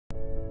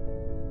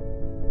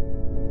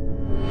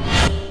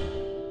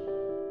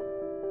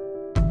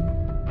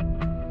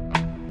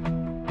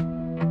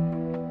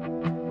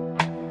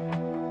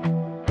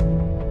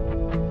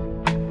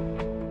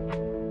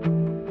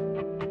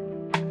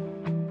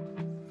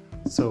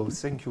So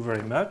thank you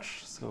very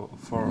much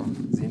for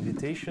the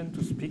invitation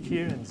to speak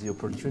here and the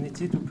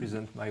opportunity to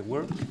present my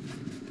work.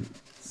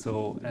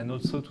 And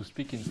also to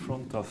speak in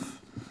front of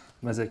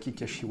Masaki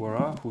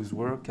Kashiwara, whose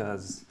work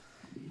has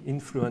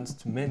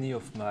influenced many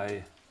of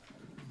my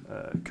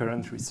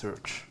current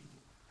research.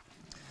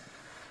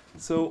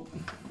 So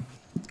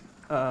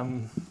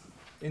in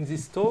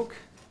this talk,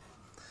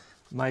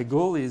 my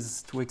goal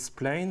is to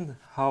explain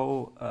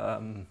how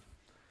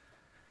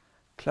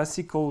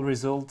classical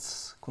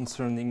results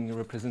concerning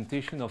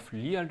representation of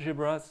Lie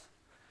algebras,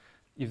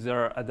 if they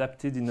are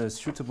adapted in a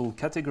suitable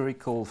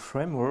categorical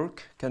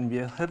framework, can be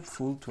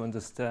helpful to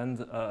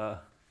understand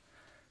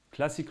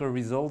classical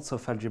results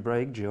of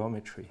algebraic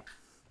geometry.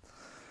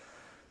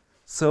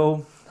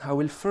 So I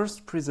will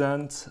first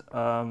present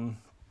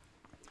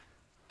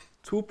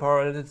two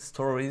parallel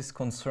stories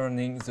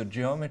concerning the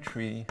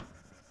geometry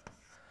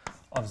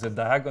of the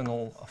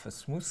diagonal of a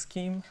smooth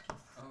scheme.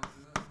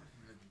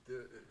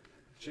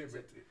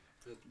 Geometry.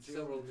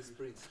 Several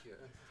misprints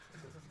here.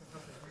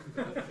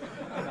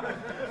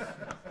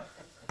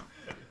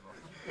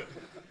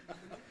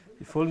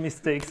 If all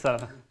mistakes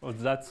are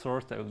of that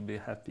sort, I will be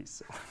happy.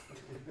 So.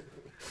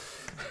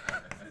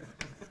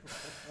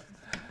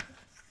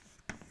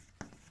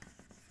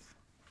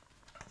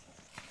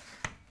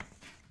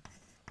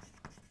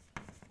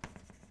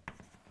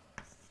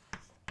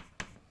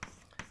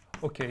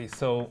 Okay,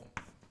 so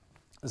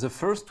the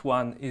first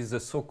one is the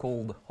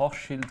so-called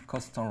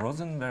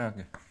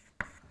Hochschild-Costan-Rosenberg.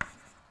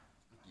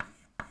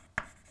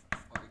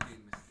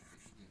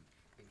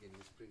 Again,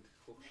 misprint.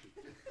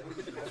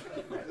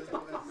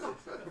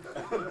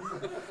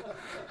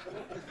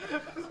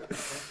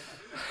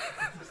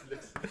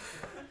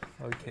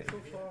 Okay. So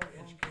far,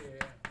 HK.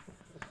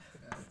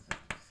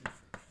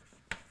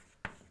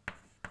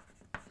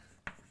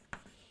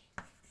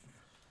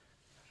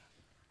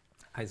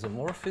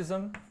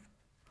 Isomorphism.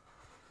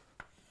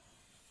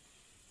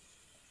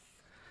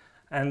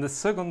 And the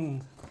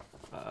second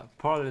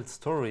parallel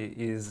story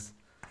is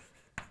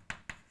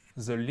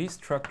the Lie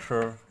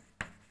structure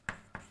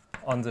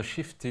on the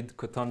shifted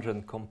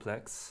cotangent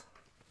complex.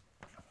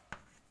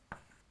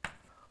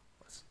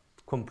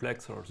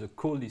 Complex, or the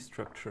co-Lie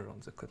structure on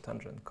the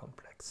cotangent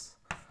complex.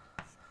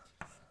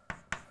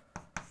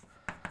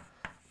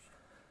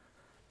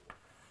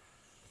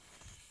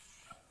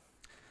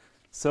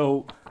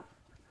 So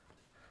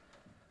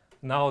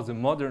now the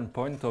modern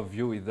point of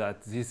view is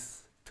that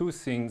these two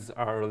things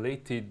are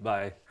related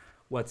by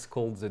what's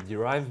called the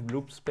derived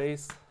loop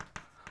space.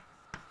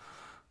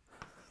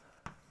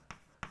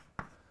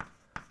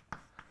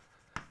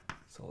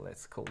 So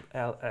let's call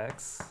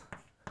Lx,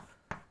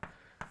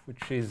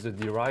 which is the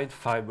derived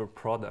fiber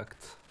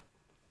product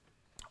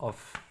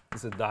of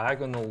the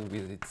diagonal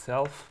with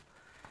itself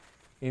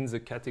in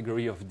the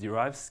category of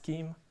derived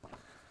scheme.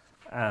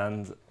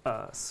 And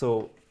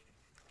so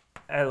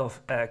L of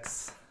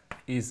x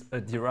is a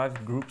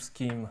derived group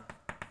scheme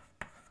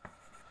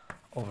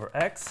over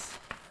x.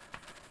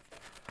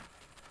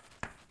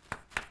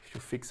 If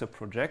you fix a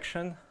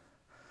projection,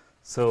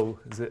 so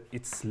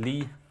its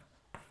Lie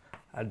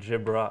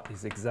algebra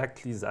is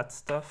exactly that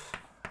stuff.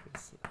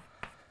 It's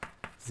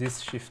this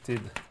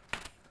shifted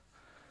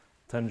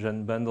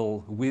tangent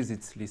bundle with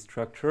its Lie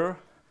structure.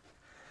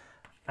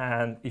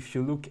 And if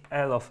you look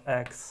L of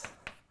x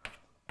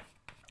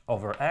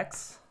over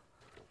x,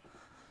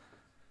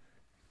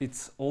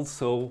 it's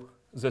also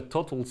the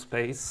total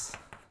space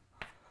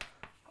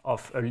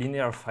of a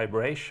linear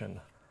fibration,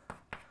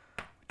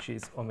 which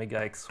is omega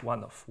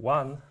x1 of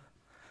 1.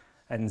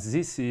 And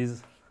this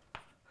is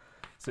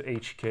the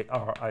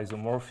HKR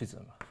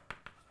isomorphism.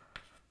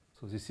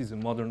 So this is a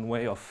modern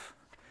way of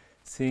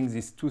seeing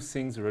these two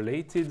things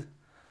related.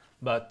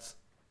 But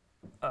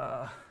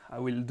I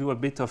will do a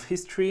bit of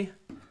history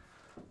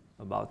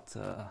about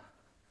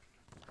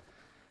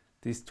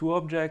these two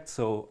objects.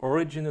 So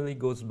originally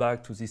goes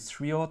back to these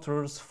three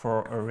authors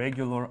for a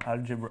regular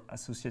algebra,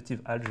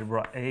 associative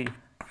algebra A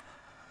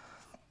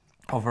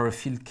over a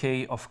field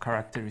K of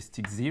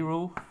characteristic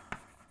 0.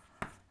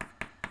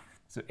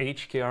 The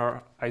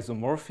HKR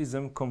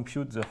isomorphism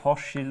computes the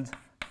Hochschild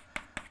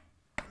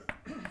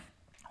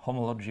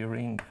homology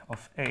ring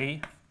of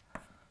A.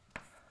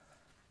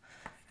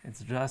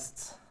 It's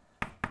just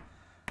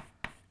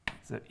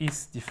the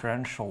is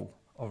differential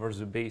over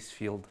the base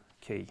field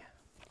K.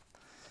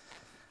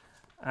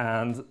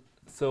 And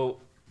so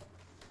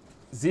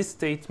this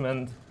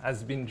statement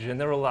has been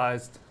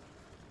generalized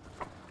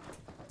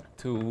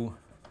to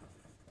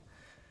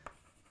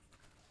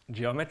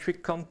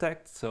geometric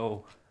context.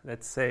 So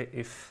let's say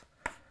if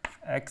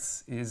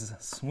x is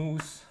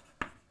smooth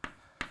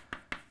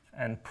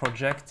and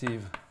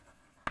projective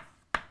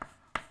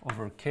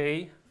over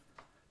k,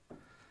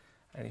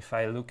 and if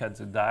I look at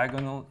the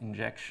diagonal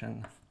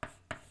injection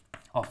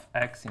of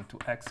x into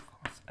x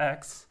cos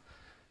x,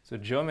 the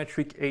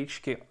geometric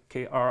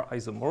HKR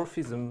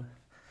isomorphism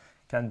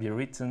can be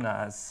written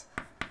as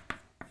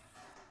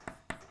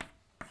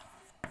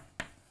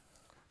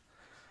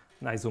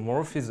an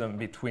isomorphism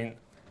between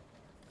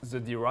the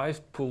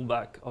derived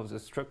pullback of the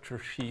structure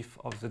sheaf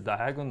of the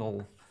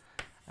diagonal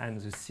and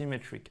the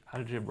symmetric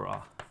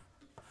algebra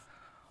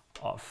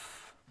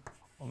of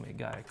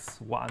omega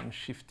x1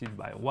 shifted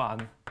by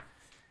 1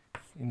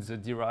 in the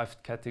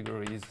derived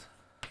categories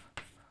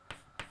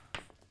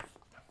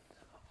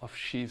of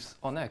sheaves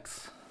on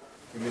X.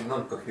 You mean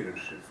non-coherent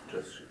sheaves,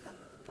 just sheaves?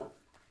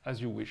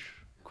 As you wish,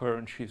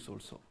 coherent sheaves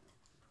also.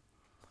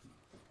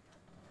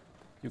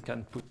 You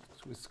can put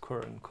with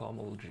coherent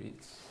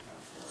cohomologies.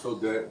 So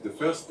the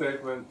first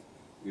statement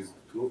is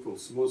true for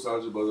smooth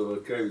algebra over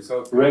K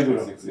without Regular,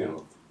 characteristic zero.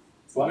 yeah.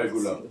 What?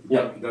 Regular.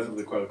 Yeah. It doesn't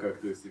require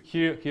characteristic.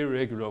 Here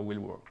regular will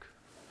work.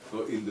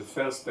 So in the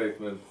first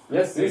statement,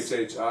 Yes, yes.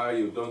 HHI,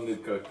 you don't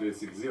need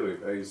characteristic zero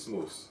if A is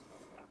smooth.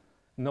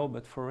 No,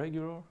 but for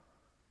regular,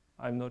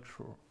 I'm not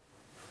sure.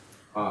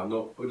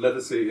 No, let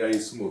us say A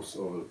is smooth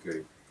over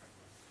K.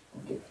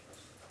 Okay.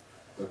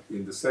 But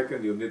in the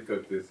second, you need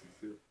characteristic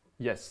zero.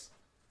 Yes.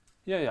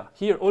 Yeah.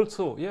 Here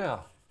also, yeah.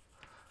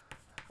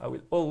 I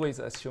will always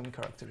assume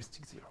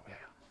characteristic zero.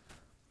 Yeah.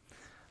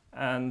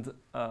 And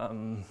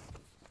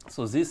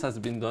so this has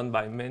been done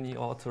by many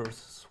authors,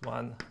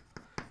 Swan,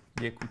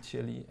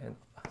 Liekutieli,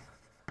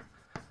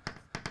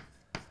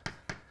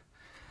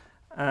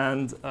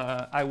 and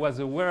I was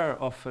aware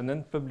of an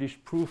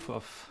unpublished proof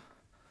of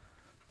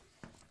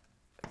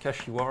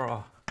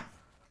Kashiwara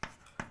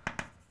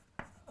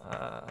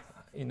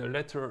in a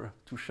letter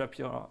to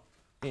Shapira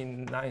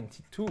in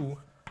 '92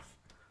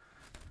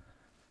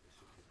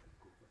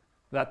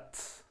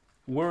 that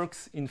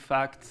works, in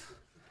fact,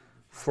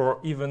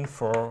 even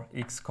for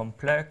X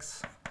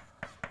complex,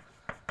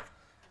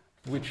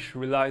 which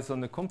relies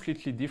on a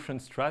completely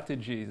different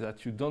strategy,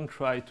 that you don't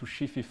try to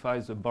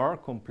sheafify the bar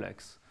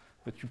complex,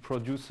 but you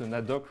produce an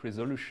ad hoc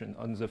resolution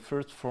on the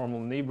first formal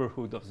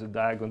neighborhood of the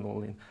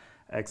diagonal in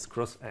X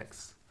cross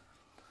X.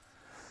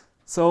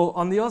 So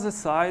on the other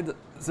side,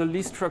 the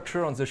Lie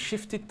structure on the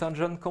shifted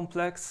tangent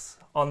complex,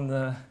 on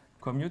the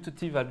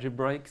commutative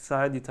algebraic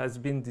side, it has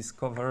been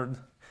discovered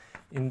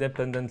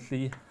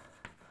independently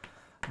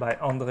by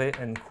André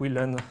and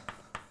Quillen,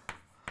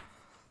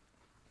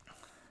 I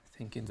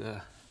think in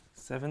the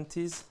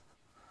 70s.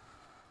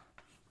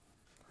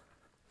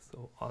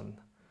 So on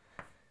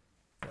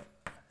the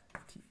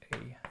TA.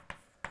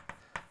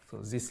 So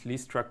this Lie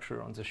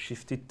structure on the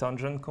shifted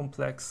tangent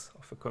complex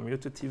of a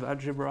commutative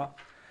algebra.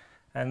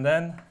 And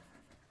then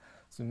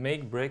the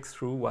make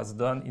breakthrough was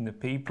done in a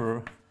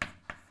paper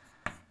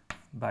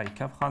by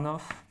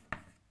Kapranov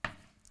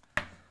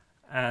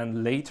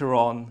and later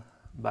on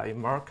by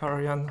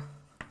Markarian,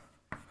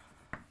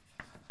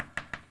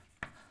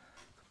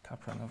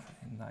 Kapranov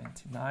in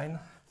 '99.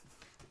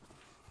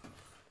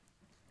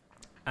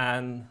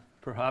 And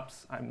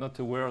perhaps I'm not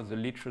aware of the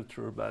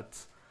literature,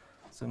 but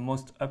the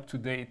most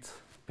up-to-date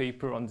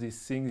paper on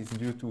this thing is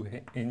due to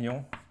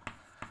Aignan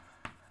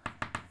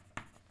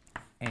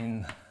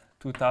in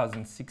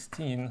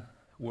 2016,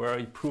 where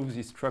he proves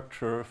the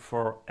structure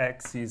for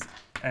X is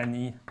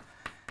any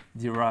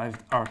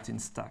derived Artin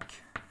stack.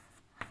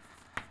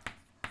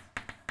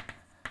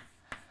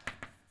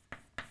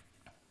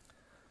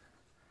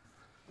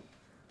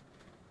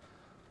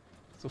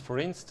 So for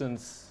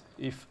instance,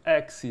 if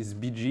X is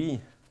BG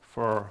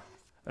for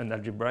an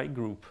algebraic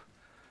group,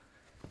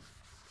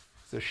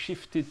 the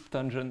shifted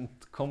tangent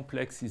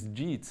complex is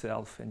G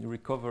itself, and you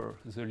recover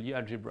the Lie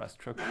algebra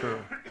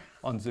structure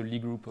on the Lie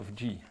group of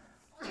G.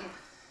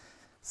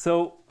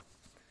 So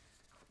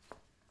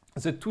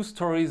the two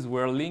stories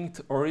were linked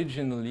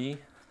originally.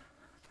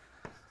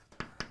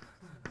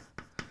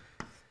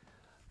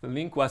 The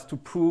link was to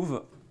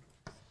prove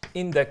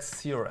index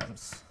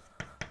theorems.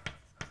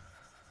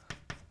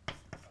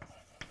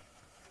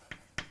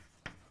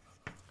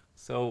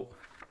 So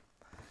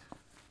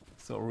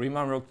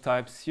Riemann-Roch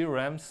type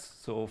theorems.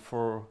 So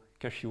for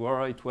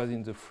Kashiwara, it was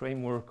in the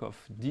framework of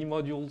D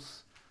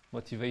modules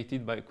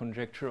motivated by a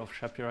conjecture of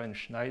Shapira and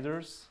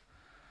Schneider's.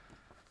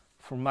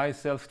 For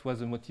myself, it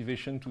was a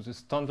motivation to the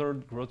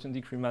standard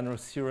Grothendieck-Riemann-Roch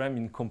theorem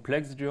in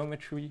complex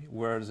geometry,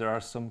 where there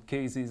are some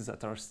cases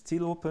that are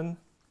still open.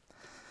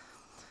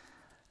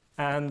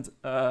 And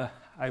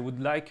I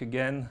would like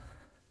again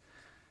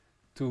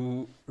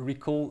to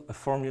recall a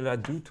formula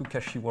due to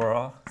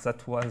Kashiwara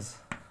that was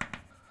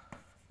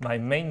my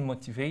main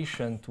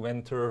motivation to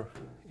enter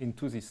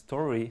into this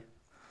story,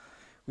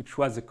 which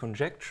was a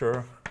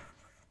conjecture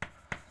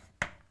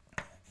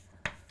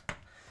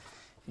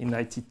in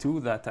 '92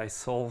 that I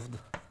solved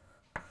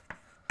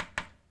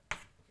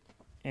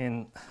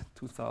in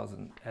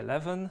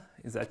 2011,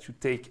 is that you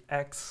take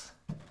X,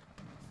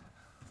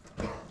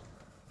 a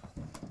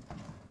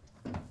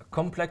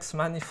complex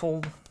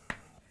manifold,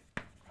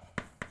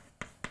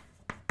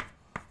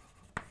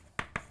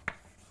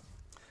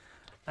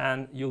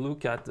 and you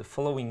look at the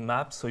following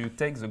map. So you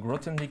take the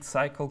Grothendieck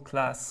cycle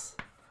class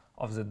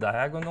of the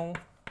diagonal,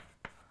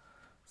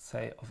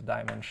 say of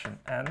dimension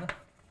n,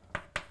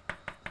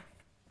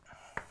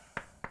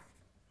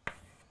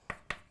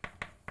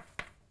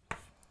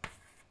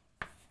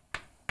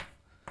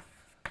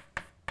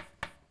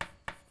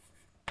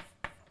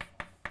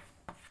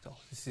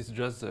 this is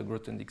just the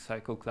Grothendieck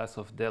cycle class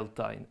of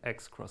delta in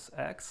x cross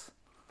x.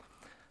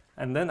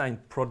 And then I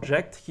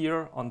project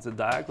here on the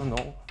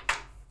diagonal.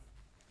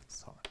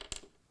 Sorry.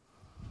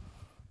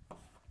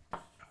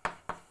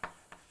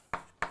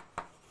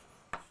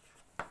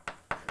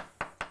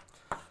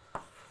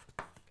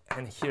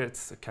 And here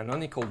it's a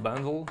canonical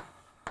bundle.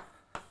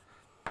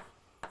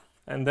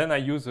 And then I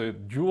use a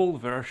dual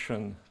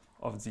version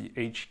of the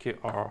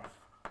HKR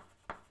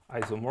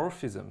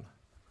isomorphism.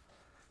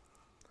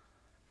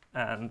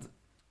 And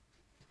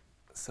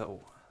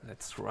so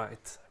let's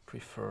write, I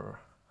prefer,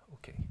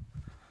 okay.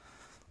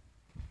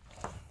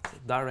 The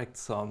direct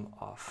sum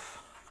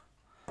of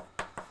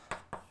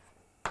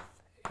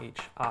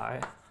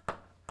HI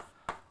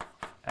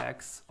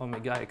x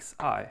omega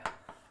xi.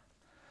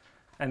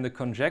 And the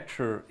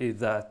conjecture is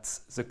that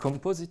the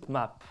composite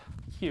map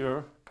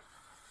here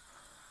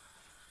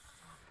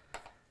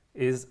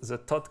is the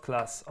Todd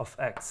class of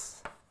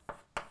X.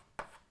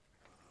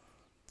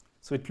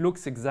 So it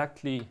looks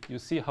exactly, you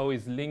see how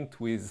it's linked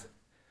with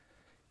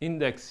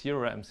index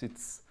theorems.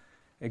 It's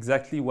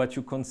exactly what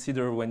you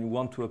consider when you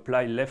want to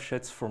apply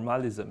Lefschetz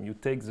formalism. You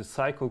take the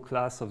cycle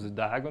class of the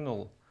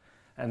diagonal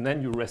and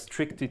then you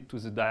restrict it to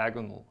the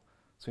diagonal.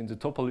 So in the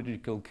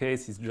topological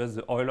case, it's just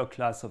the Euler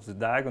class of the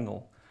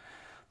diagonal.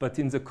 But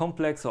in the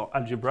complex or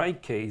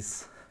algebraic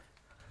case,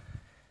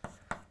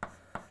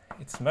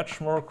 it's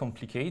much more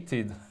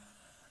complicated,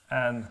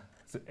 and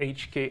the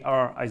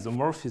HKR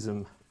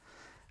isomorphism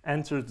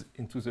entered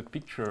into the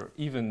picture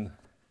even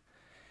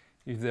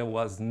if there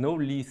was no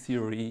Lie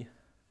theory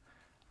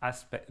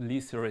Lie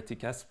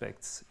theoretic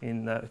aspects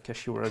in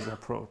Kashiwara's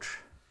approach.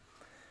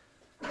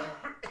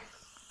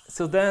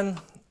 So then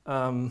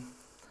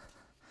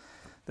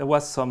there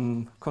was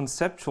some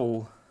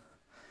conceptual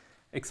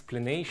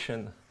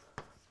explanation,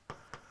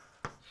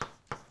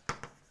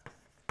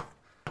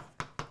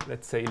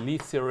 let's say Lie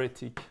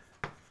theoretic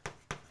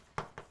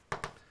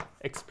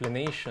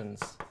explanations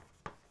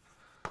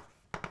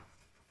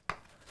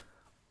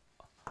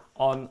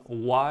on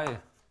why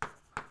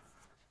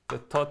the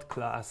Todd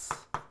class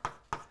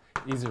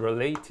is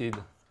related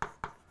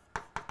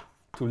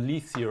to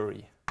Lie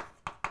theory.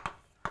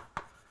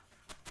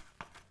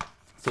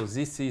 So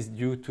this is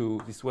due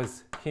to, this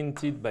was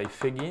hinted by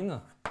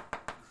Fegin.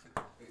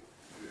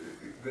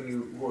 When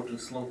you wrote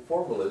this long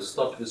formula, you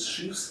start with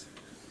sheaves,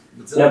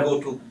 but then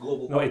go to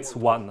global. No, it's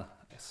one.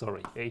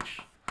 Sorry,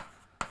 H.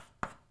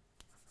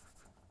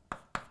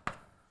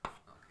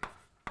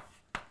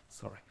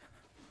 Sorry.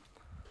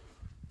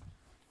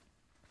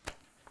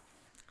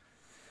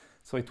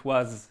 So it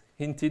was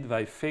hinted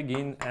by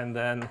Fegin and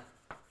then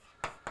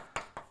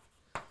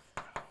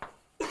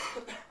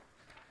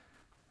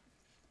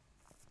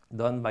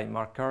done by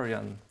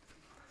Markarian.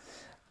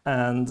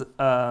 And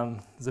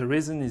the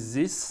reason is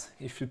this: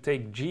 if you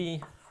take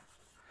G,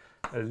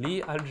 a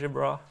Lie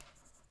algebra,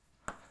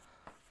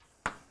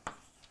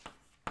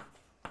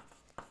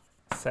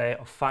 say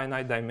of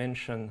finite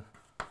dimension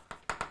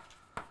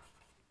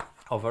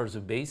over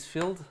the base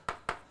field,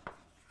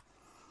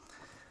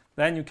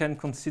 then you can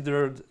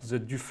consider the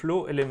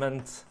Duflo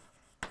element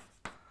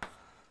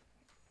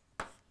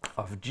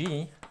of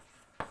G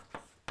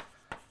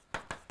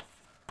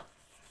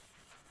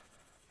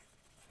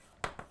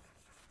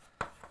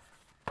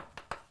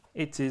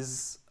it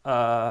is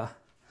the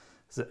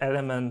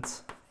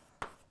element,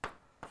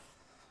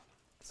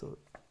 so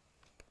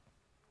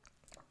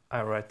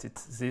I write it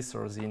this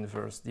or the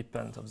inverse,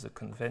 depend of the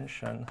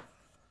convention.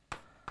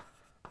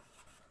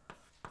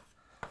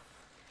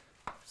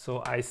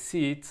 So I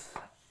see it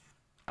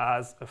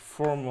as a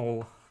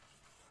formal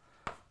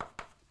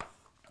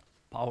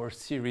power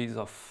series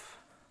of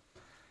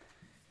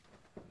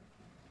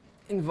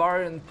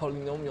invariant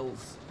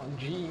polynomials on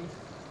G .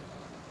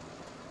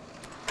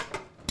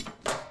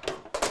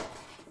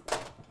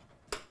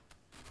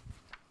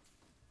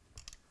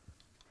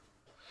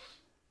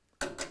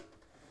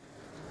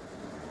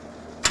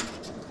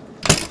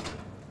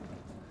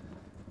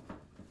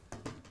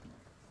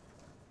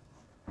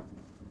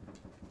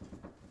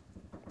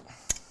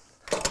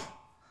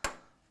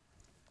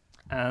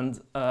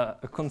 And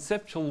a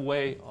conceptual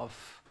way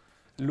of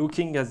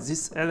looking at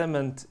this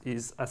element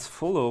is as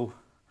follows.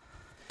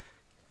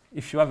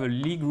 If you have a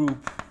Lie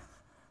group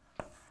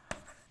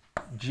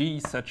G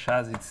such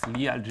as its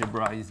Lie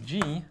algebra is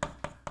G,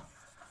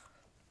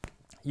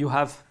 you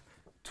have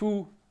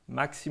two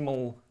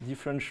maximal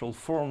differential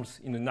forms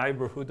in the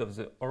neighborhood of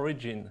the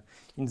origin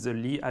in the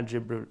Lie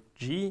algebra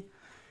G.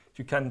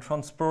 You can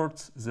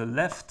transport the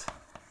left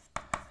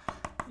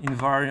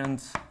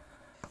invariant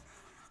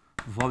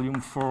volume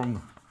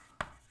form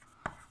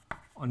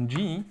on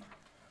G.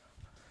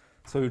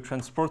 So you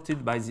transport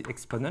it by the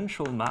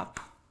exponential map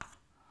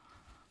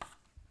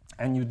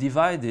and you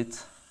divide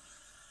it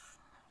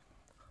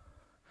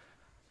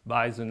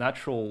by the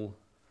natural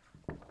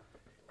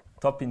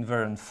top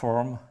invariant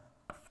form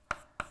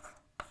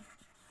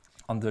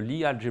on the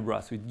Lie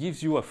algebra. So it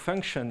gives you a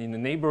function in the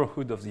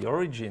neighborhood of the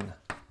origin,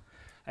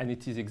 and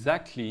it is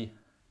exactly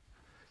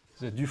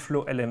the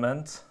Duflo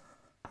element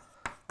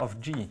of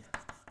G.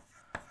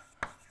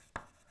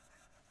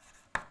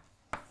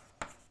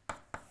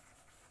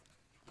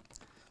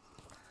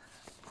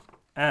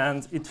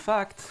 And in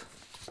fact,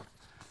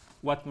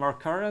 what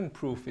Markarian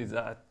proof is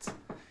that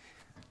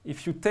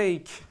if you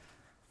take,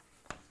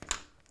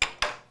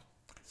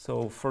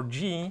 so for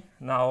G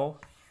now,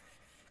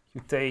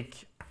 you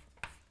take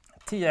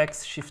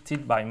Tx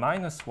shifted by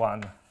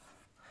 -1.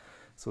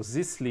 So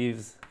this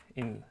lives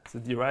in the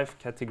derived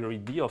category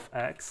D of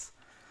X,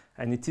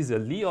 and it is a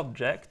Lie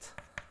object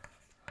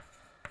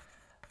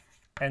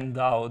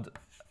endowed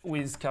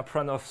with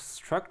Kapranov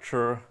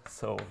structure.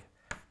 So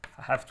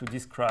I have to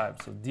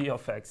describe, so D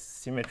of X,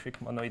 symmetric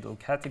monoidal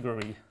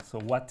category. So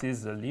what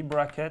is the Lie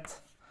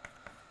bracket?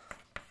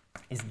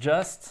 It's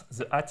just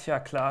the Atia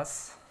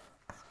class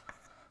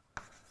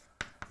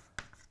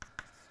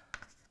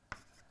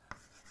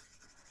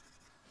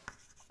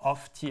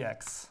of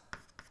Tx.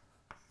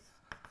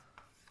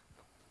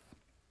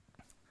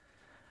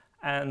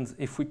 And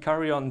if we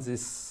carry on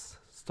this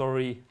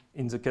story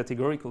in the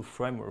categorical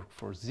framework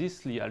for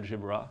this Lie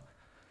algebra,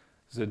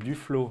 the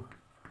Duflo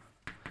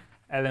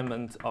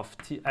element of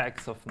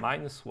Tx of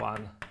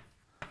 -1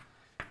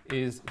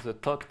 is the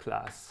third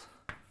class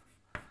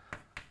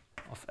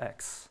of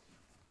X.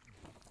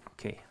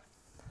 Okay.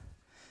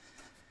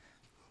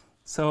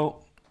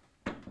 So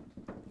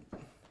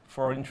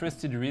for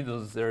interested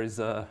readers, there is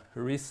a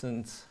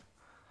recent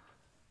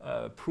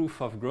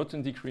proof of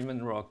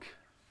Grothendieck-Riemann-Roch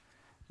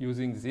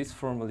using this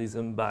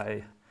formalism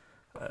by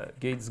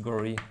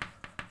Gatesgory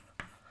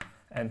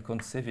and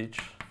Kontsevich.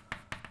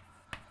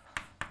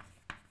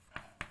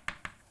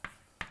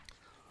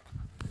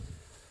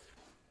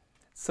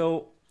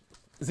 So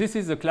this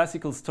is a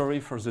classical story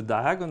for the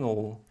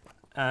diagonal,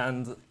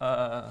 and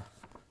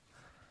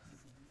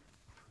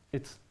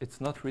it's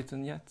not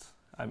written yet.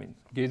 I mean,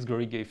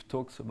 Gatesgory gave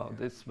talks about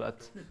this,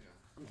 but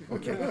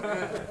okay.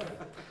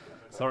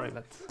 Sorry,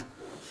 but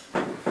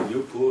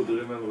You proved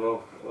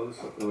Riemann-Roch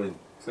also, I mean,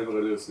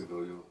 several years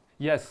ago.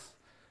 yes.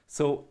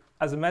 So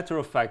as a matter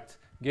of fact,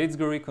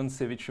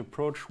 Gatesgory-Kontsevich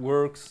approach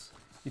works.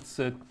 It's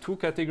a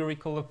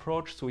two-categorical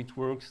approach, so it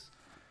works.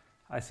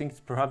 I think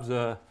it's perhaps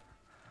the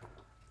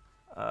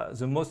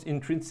most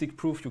intrinsic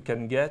proof you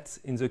can get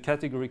in the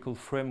categorical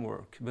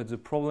framework. But the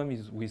problem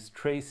is with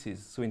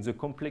traces. So in the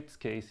complex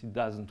case, it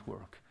doesn't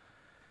work,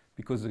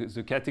 because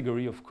the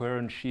category of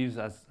coherent sheaves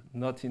has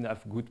not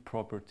enough good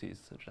properties,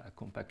 such as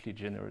compactly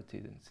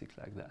generated and things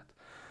like that.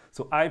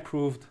 So I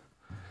proved,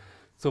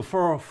 so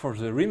for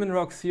the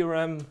Riemann-Roch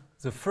theorem,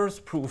 the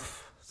first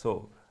proof,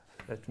 so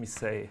let me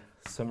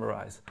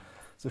summarize.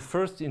 The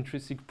first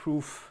intrinsic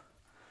proof,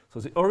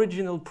 so the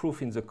original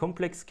proof in the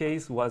complex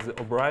case was the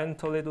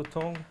O'Brien-Toledo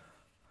tongue,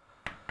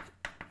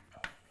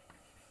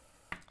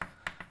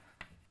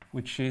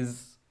 which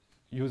is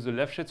use the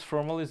Lefschetz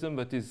formalism,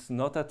 but is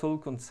not at all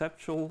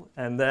conceptual.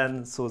 And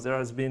then, so there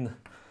has been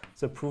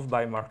the proof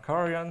by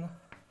Markarian.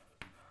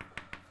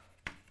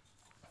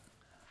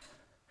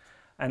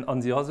 And on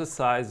the other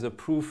side, the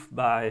proof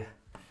by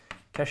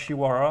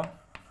Kashiwara.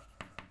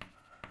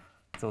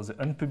 So the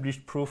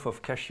unpublished proof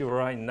of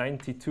Kashiwara in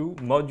 '92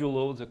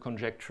 modulo the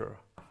conjecture.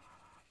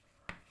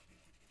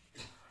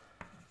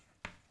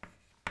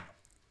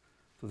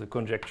 So the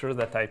conjecture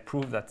that I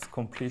proved that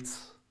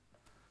completes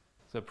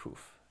the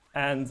proof.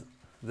 And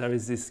there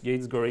is this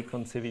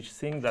Gatesgory-Kontsevich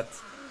thing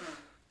that's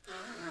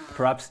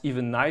perhaps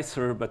even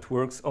nicer, but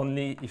works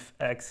only if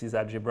X is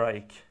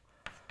algebraic.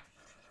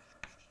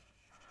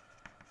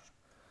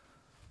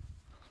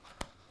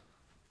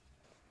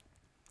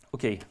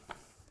 Okay.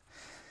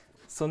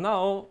 So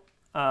now,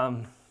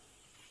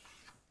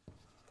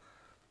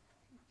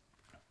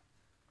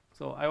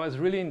 so I was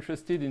really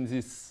interested in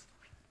this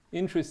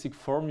intrinsic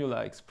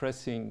formula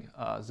expressing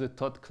the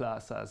third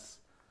class as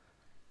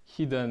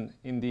hidden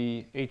in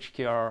the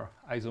HKR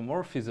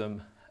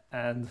isomorphism,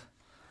 and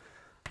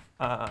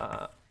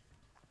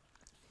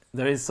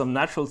there is some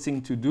natural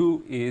thing to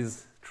do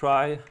is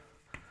try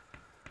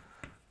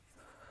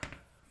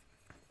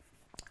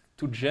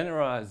to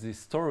generalize this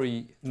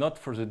story not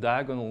for the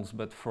diagonals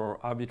but for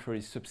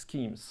arbitrary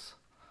subschemes.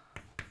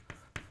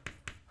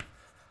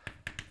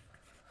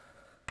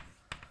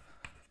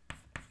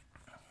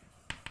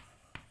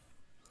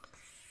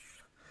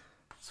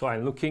 So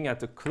I'm looking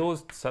at a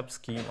closed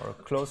subscheme or a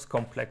closed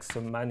complex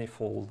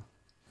submanifold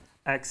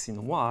X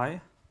in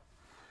Y.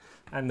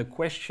 And the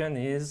question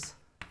is,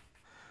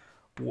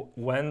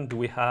 when do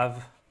we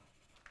have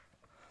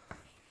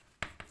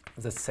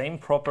the same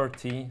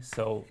property,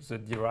 so the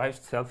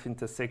derived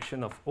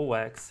self-intersection of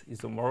OX is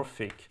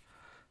isomorphic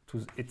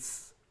to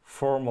its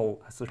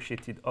formal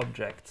associated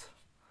object?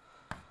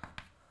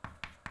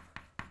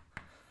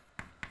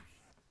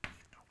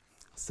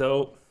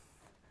 So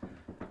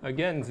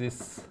again,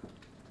 this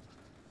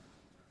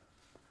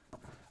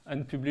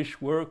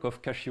unpublished work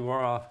of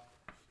Kashiwara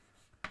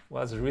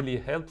was really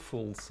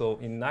helpful. So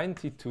in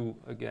 '92,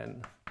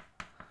 again,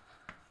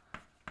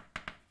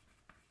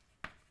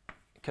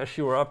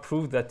 Kashiwara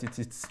proved that it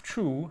is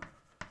true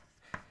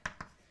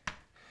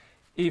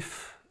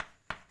if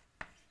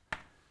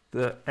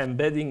the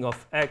embedding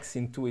of X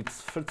into its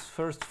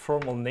first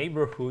formal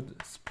neighborhood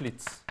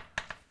splits.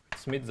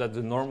 It means that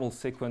the normal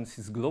sequence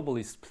is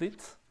globally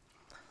split.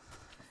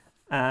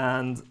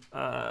 And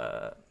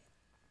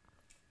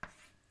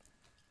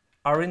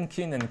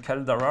Arenkin and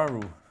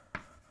Caldararu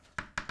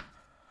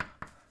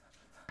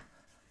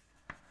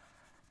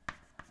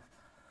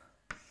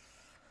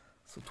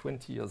so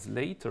 20 years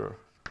later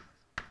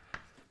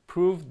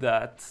proved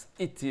that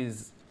it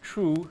is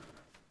true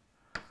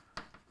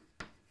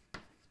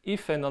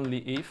if and only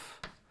if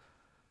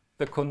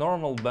the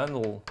conormal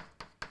bundle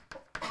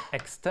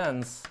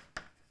extends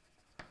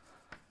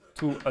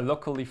to a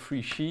locally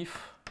free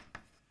sheaf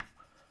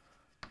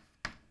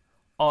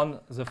on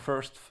the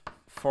first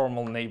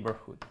formal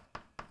neighborhood.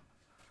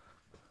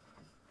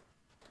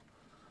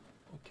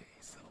 Okay,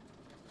 so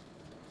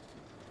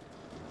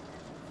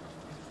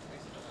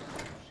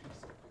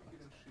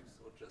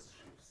Or just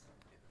sheaves?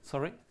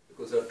 sorry?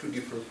 Because there are two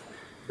different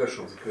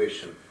versions of the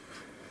equation.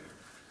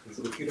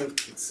 In the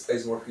coherent, it's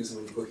isomorphism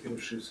in coherent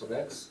sheaves on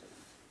X.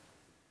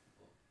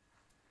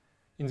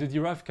 In the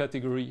derived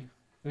category,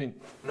 I mean,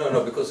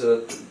 No, because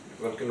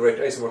one can write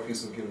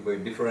isomorphism given by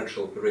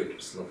differential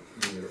operators, not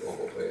linear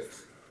over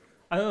X.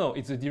 I don't know,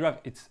 it's a derived,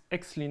 it's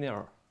X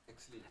linear.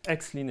 X-linear.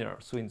 X linear,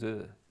 so in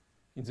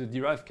the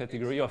derived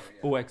category of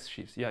OX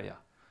sheaves, yeah.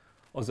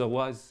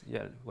 Otherwise,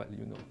 yeah, well,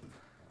 you know,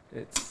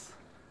 it's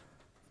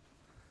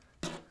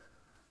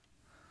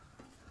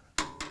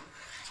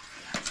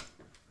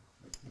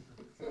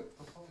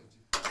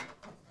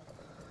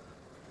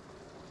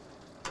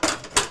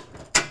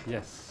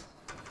yes.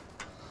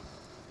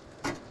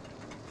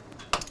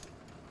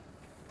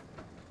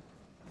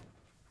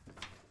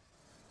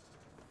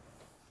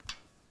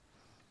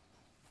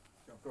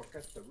 Encore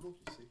 4 tableaux,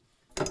 tu sais.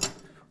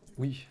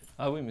 Oui.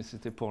 Ah oui, mais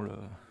c'était pour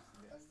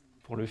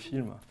le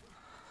film.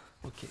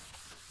 Ok.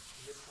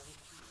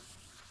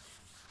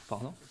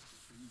 Pardon?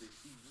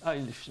 Ah,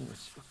 il les filme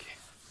aussi. Ok.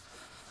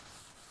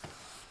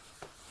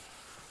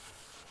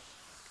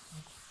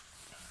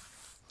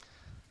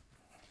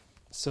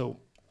 So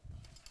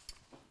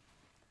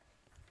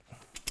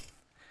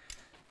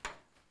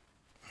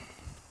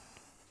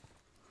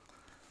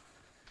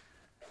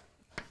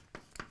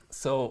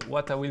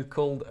what I will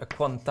call a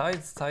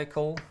quantized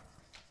cycle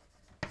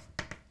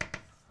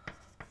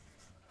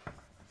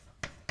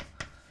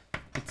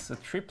it's a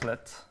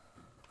triplet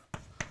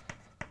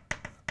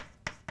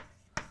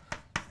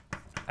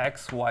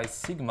x, y,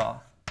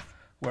 sigma,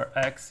 where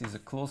x is a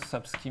closed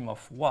subscheme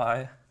of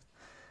y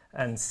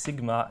and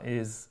sigma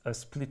is a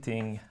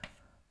splitting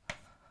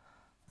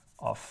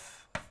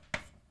of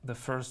the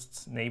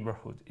first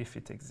neighborhood if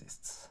it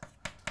exists.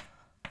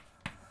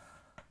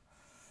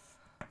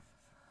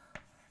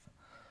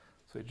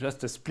 So it's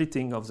just a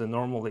splitting of the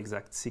normal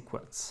exact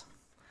sequence.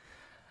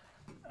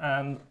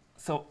 And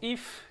so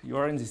if you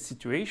are in this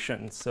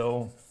situation,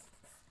 so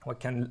we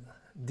can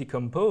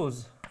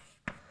decompose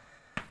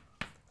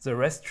the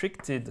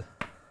restricted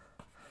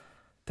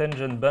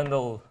tangent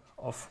bundle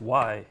of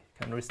y,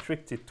 can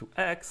restrict it to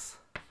x,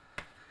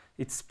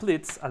 it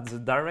splits at the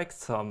direct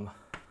sum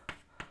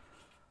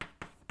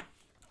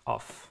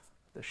of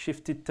the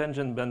shifted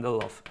tangent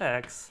bundle of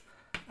x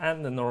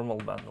and the normal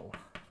bundle.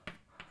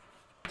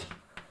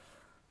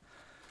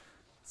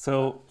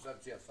 So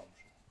That's the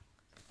assumption.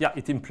 yeah,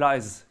 it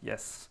implies,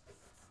 yes.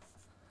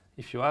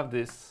 If you have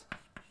this,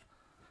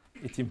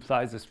 it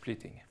implies a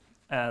splitting.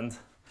 And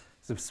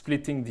the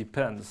splitting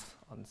depends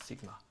on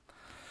sigma.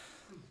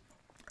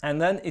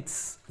 And then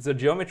it's the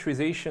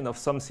geometrization of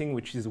something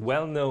which is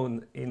well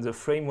known in the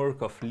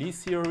framework of Lie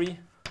theory.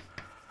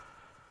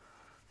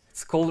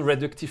 It's called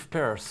reductive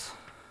pairs.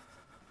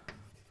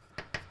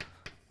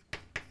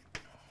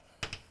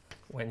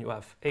 When you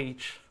have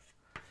H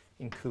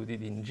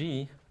included in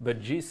G,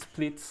 but G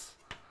splits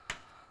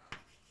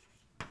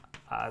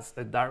as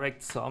a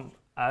direct sum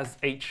as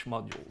H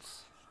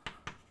modules.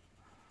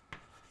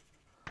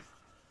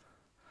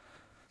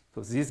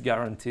 So this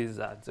guarantees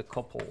that the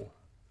couple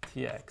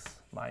Tx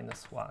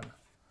minus 1,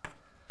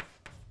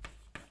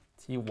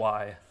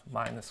 Ty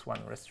minus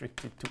 1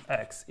 restricted to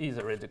X is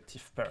a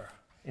reductive pair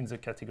in the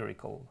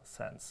categorical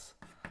sense.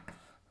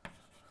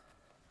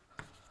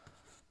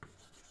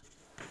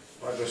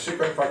 But the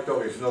second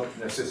factor is not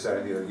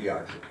necessarily the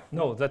algebra.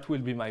 No, that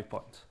will be my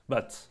point.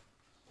 But,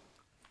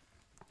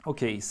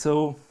 okay,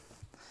 so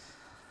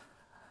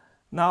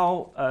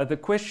now the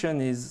question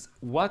is,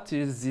 what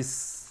is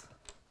this,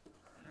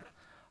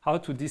 how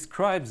to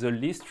describe the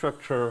Lie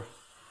structure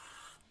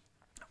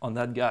on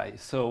that guy?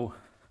 So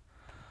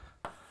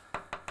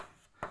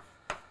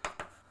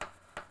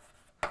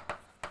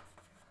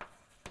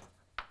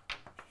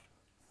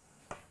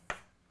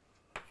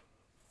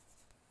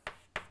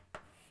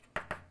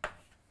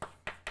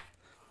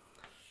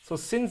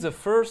since the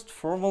first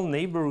formal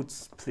neighborhood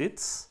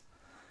splits,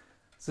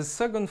 the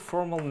second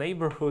formal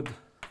neighborhood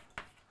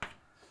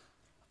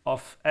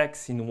of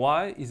x in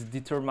y is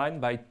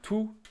determined by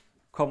two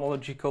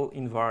cohomological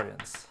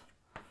invariants.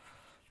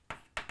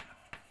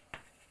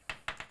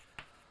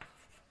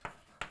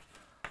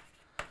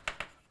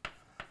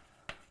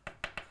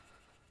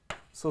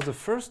 So the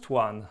first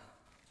one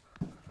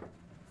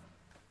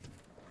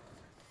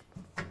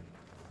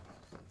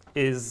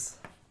is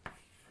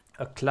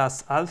a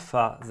class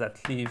alpha that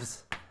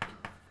lives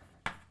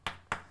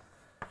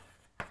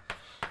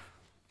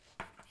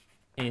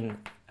in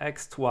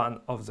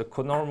X1 of the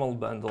conormal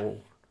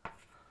bundle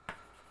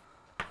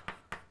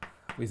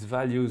with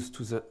values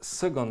to the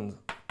second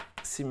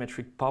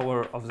symmetric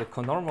power of the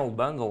conormal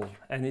bundle,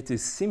 and it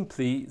is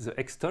simply the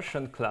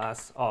extortion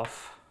class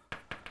of,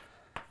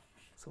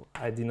 so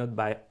I denote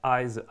by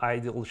I the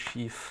ideal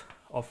sheaf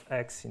of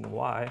X in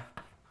Y.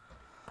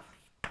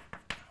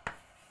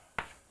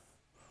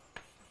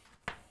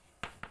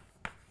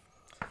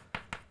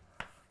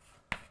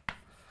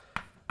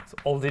 So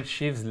all these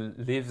sheaves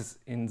lives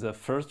in the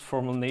first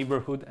formal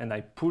neighborhood, and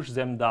I push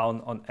them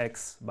down on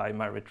X by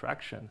my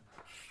retraction.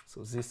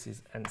 So this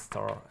is n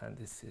star, and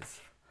this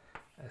is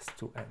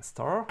S2n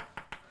star.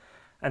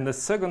 And the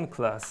second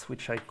class,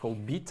 which I call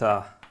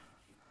beta,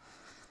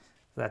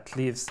 that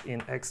lives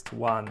in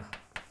X1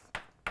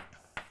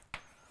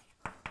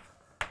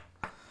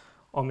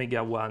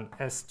 omega 1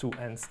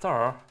 S2n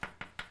star.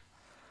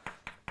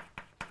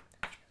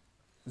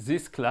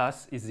 This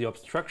class is the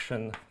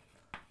obstruction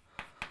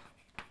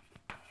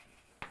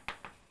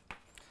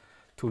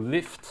to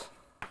lift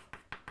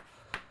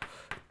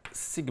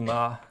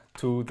sigma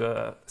to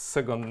the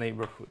second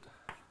neighborhood.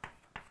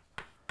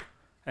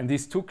 And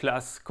these two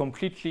classes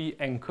completely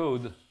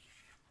encode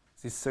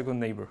this second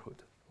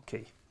neighborhood.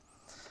 Okay.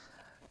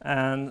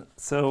 And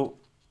so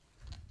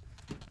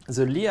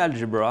the Lie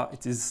algebra,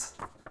 it is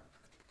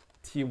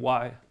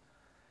Ty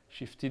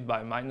shifted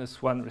by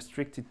 -1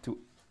 restricted to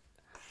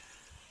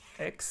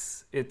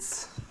X.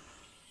 Its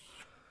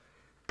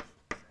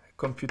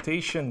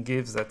computation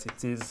gives that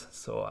it is,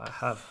 so I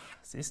have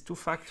these two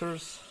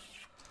factors,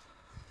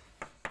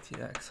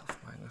 Tx of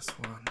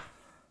 -1.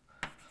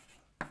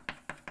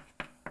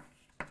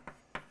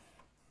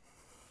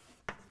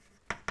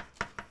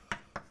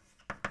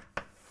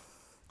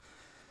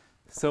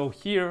 So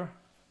here,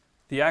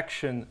 the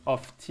action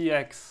of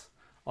Tx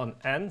on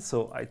n,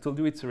 so I told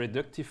you it's a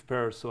reductive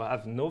pair, so I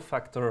have no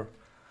factor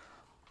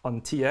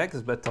on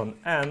Tx, but on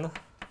n,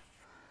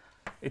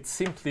 it's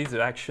simply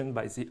the action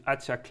by the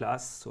Attia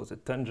class, so the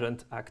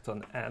tangent act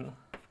on n.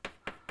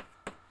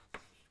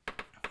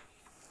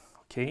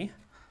 Okay.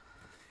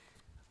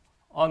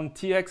 On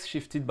Tx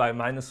shifted by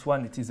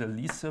 -1, it is a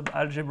Lie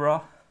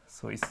subalgebra,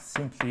 so it's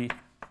simply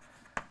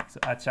the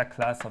Attia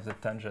class of the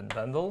tangent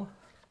bundle.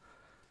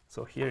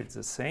 So here it's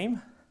the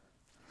same.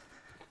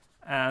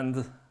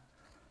 And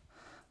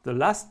the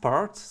last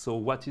part, so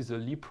what is the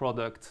Lie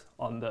product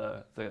on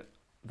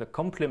the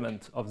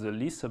complement of the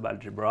Lie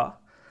subalgebra?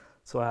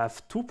 So I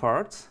have two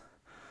parts.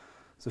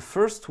 The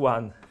first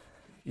one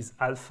is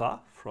alpha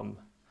from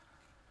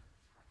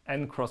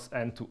n cross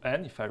n to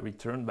n if I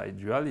return by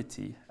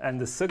duality. And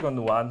the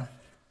second one,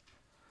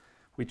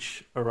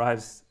 which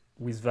arrives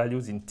with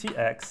values in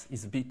Tx,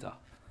 is beta.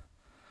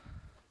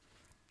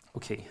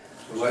 Okay.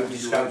 Why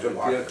did you write the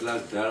Tia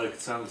class direct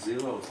sum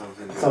 0 or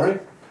something else? Sorry?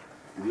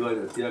 Did you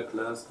write the Tia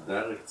class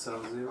direct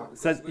sum 0?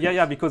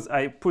 Yeah, because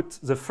I put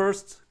the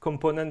first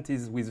component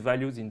is with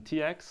values in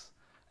Tx,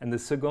 and the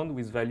second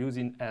with values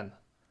in n.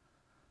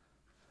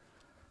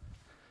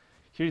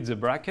 Here is a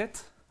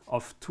bracket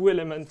of two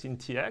elements in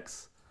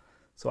Tx.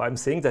 So I'm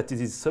saying that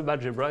it is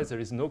subalgebra, there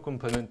is no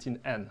component in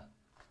n.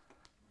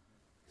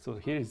 So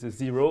here is the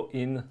 0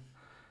 in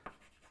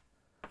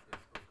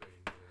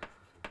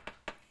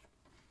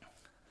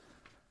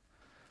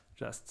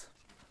just.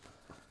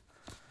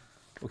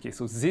 Okay,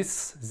 so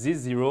this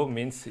 0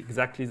 means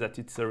exactly that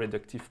it's a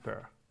reductive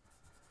pair.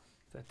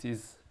 That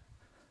is,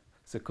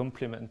 the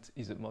complement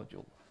is a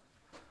module.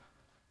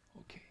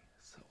 Okay,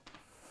 so.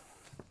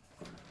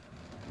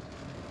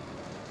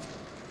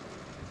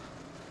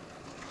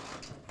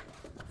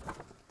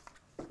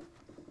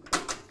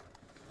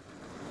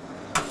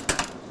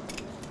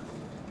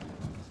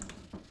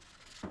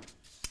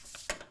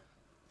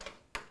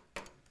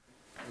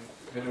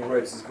 When you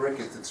write this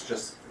bracket, it's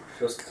just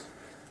first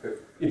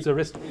It's a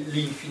rest.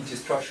 Lie infinity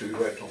structure you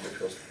write on the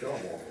first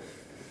term, or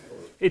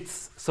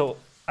It's so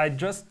I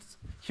just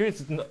here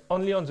it's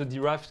only on the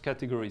derived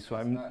category, so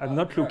I'm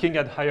not looking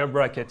at higher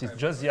bracket. It's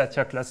just the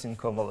Attia class in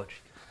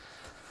cohomology.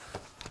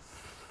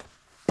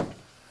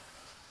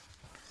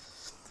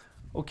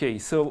 Okay,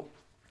 so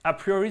a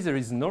priori there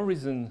is no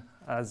reason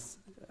as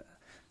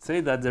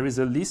say that there is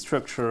a Lie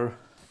structure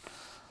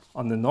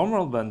on the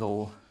normal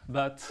bundle,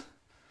 but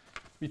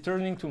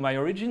returning to my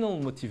original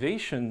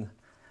motivation,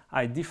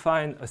 I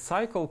define a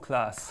cycle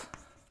class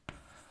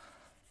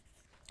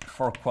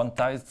for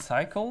quantized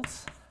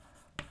cycles.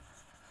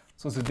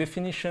 So the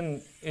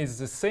definition is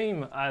the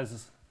same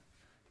as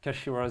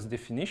Kashira's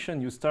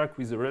definition. You start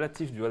with a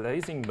relative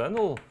dualizing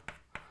bundle.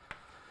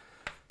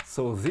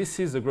 So this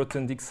is the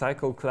Grothendieck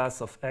cycle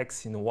class of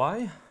X in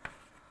Y.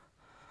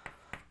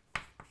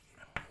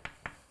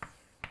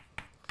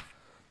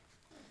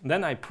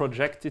 Then I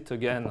project it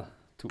again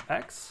to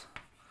X.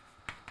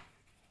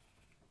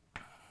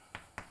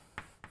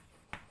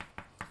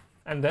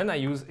 And then I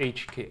use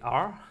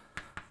HKR,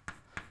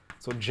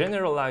 so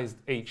generalized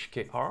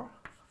HKR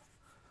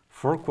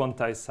for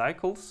quantized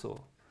cycles.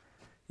 So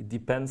it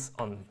depends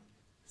on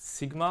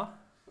sigma,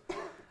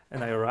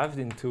 and I arrived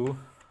into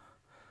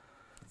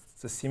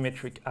the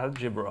symmetric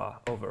algebra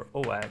over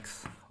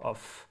OX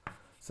of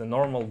the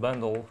normal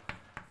bundle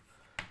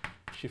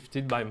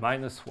shifted by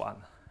 -1.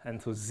 And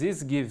so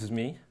this gives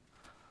me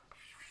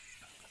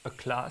a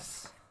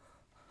class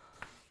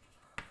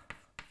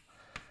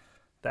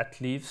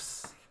that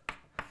lives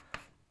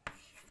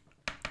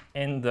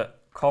in the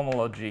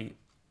cohomology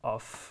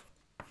of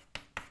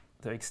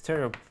the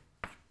exterior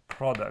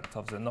product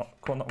of the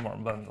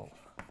conormal bundle.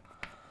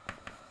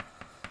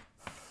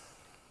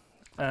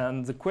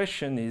 And the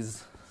question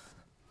is,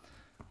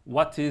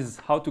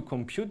 how to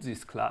compute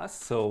this class?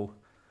 So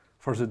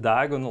for the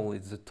diagonal,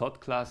 it's the Todd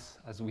class,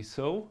 as we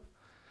saw.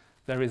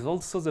 There is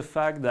also the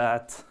fact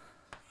that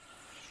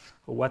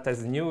what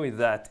is new is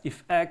that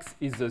if X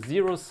is a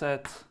zero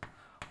set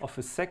of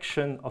a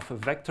section of a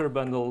vector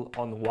bundle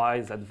on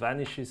Y that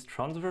vanishes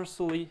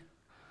transversally,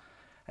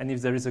 and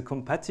if there is a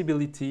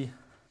compatibility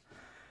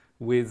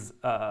with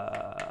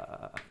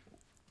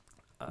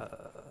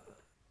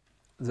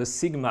the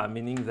sigma,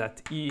 meaning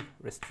that E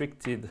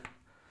restricted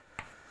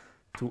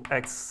to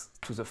X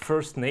to the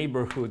first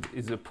neighborhood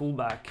is a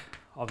pullback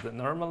of the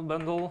normal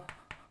bundle,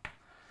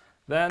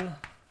 then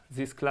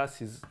this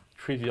class is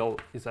trivial,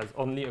 it has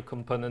only a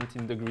component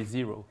in degree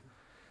 0.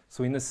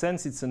 So in a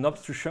sense, it's an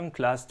obstruction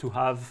class to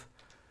have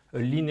a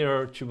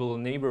linear tubular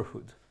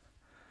neighborhood.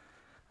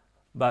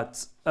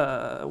 But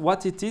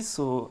what it is,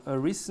 so a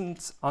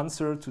recent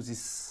answer to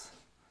this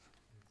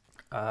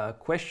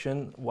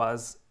question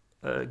was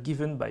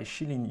given by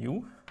Shilin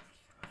Yu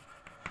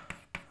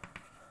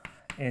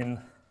in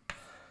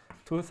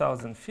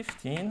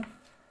 2015.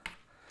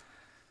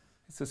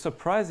 It's a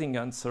surprising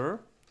answer,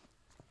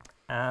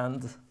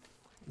 and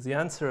the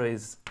answer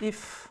is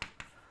if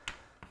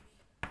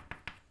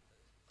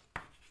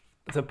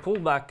the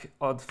pullback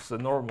of the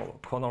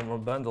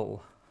conormal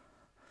bundle,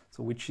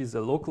 so which is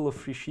a local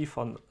free sheaf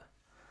on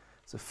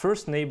the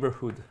first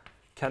neighborhood,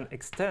 can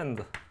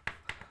extend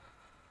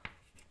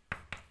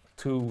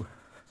to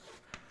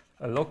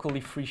a locally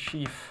free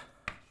sheaf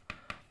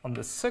on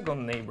the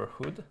second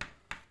neighborhood,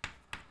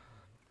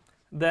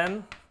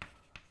 then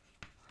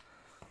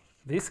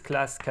this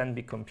class can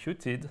be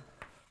computed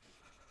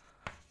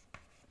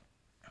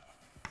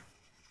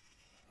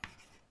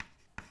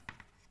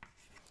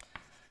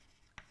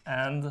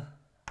and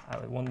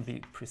I won't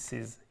be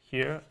precise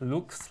here,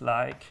 looks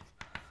like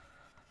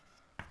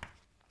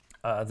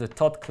the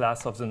Todd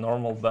class of the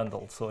normal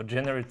bundle, so a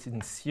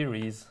generating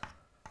series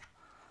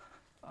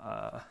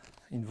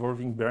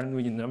involving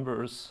Bernoulli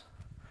numbers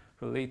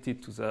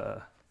related to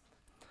the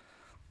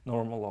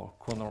normal or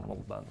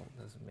conormal bundle.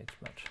 Doesn't make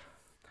much.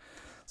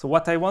 So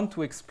what I want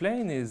to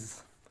explain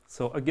is,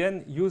 so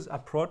again, Yu's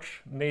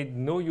approach made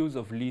no use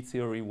of Lie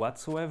theory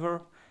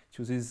whatsoever. It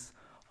uses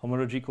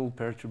homological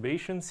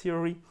perturbation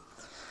theory.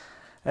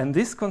 And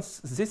this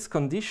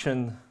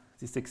condition,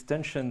 this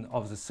extension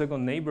of the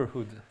second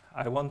neighborhood,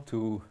 I want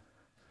to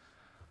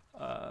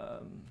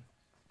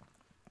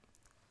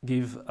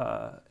give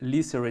a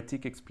Lie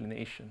theoretic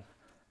explanation.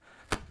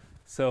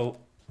 So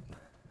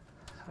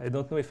I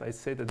don't know if I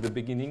said at the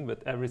beginning,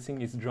 but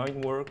everything is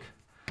joint work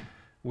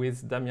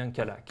with Damien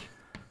Calaque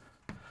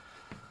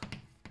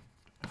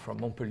from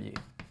Montpellier.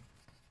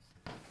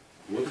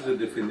 What is the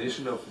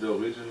definition of the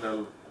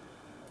original?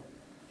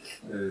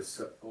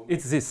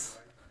 It's this.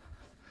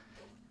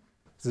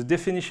 The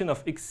definition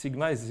of X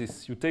sigma is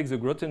this. You take the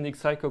Grothendieck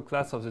cycle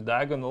class of the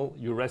diagonal,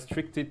 you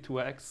restrict it to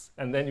X,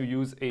 and then you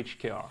use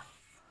HKR.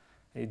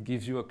 It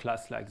gives you a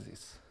class like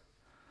this.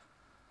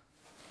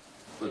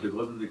 But the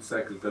Grothendieck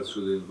cycle class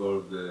should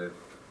involve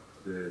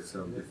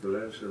some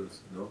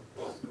differentials, no?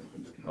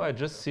 Oh, I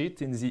just see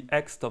it in the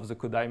X of the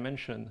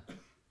codimension.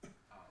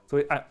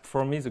 So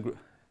for me,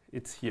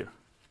 it's here.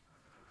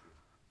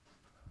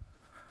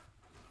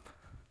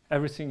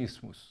 Everything is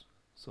smooth.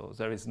 So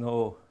there is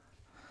no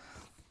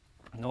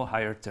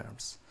higher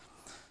terms.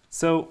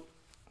 So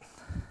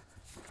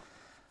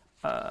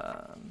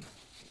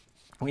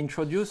we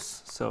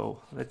introduce,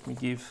 so let me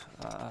give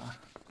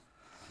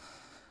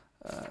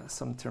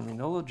some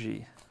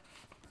terminology.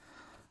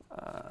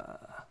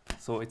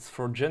 So it's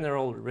for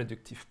general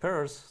reductive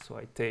pairs. So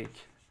I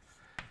take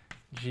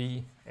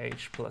G,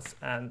 H plus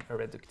N, a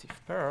reductive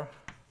pair.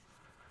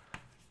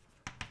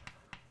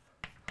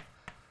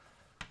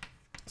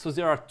 So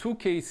there are two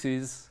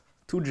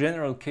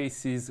general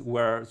cases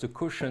where the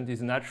quotient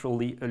is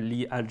naturally a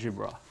Lie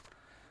algebra.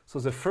 So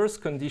the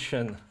first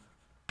condition,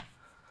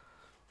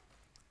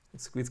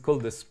 it's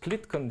called the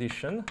split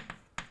condition.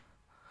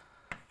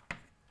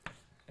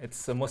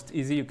 It's the most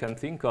easy you can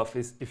think of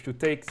is if you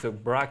take the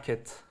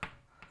bracket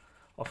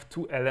of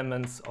two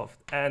elements of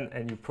N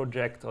and you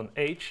project on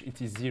H,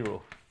 it is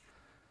 0.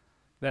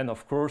 Then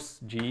of course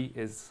G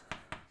is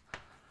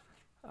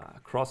a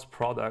cross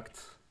product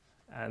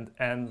and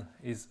N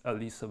is a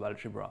Lie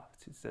subalgebra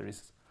since there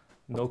is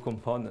no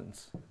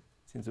component,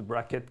 since the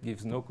bracket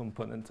gives no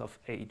component of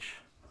H.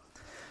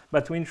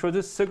 But we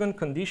introduce second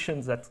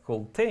condition that's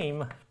called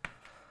tame.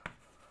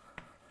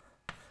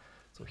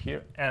 So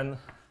here N,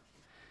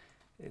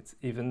 it's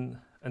even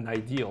an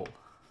ideal,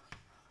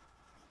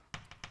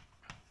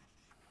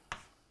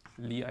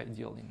 Lie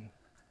ideal in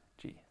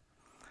G.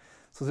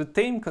 So the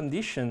tame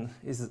condition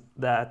is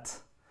that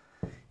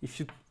if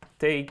you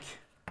take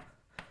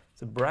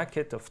the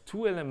bracket of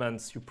two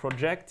elements you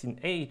project in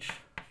H,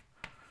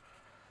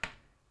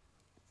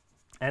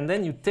 and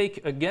then you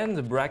take again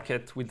the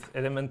bracket with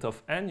element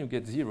of n, you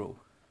get 0.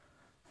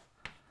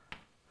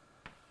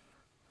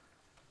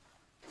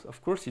 So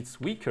of course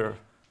it's weaker,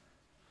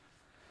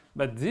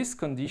 but this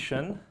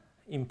condition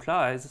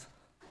implies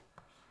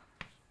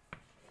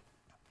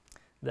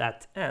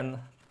that n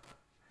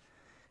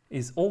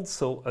is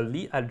also a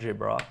Lie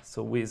algebra,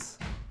 so with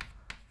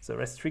the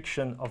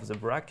restriction of the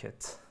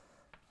bracket.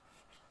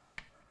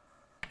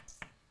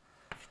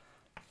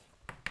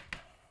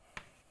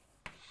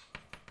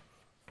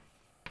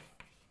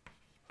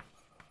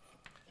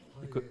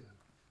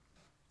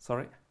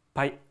 Sorry?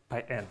 Pi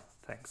n,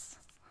 thanks.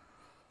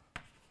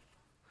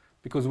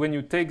 Because when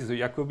you take the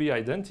Jacobi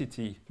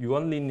identity, you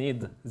only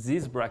need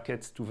these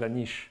brackets to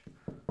vanish,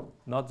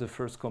 not the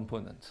first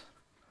component.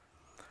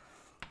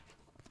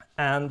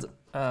 And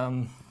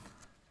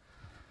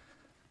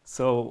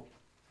so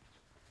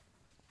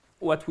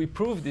what we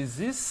proved is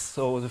this.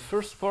 So the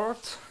first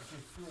part,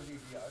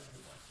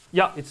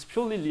 yeah, it's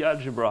purely Lie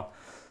algebra.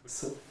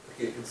 So,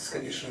 okay, in this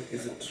condition,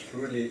 is it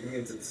really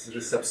means that there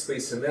is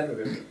subspace in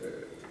n?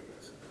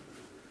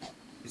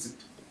 Is it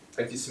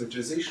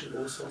anti-symmetrization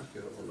also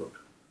here or not?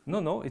 No,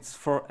 no, it's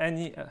for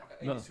any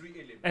no,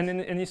 three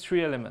elements. any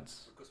three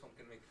elements. Because one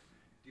can make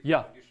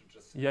different conditions,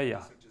 just Yeah, yeah.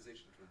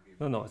 symmetrization would be.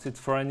 No, no, it's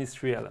for any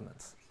three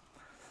elements.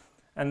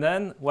 And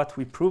then what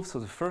we proved, so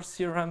the first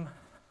theorem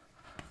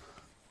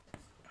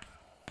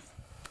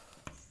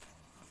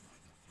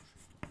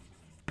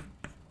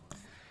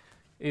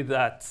is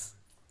that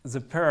the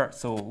pair,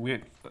 so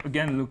we're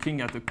again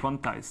looking at the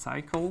quantized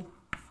cycle.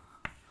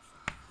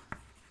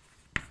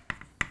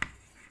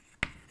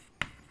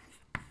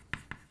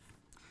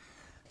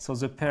 So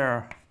the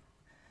pair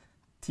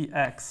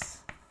Tx,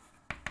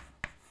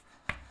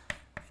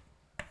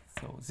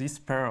 so this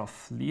pair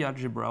of Lie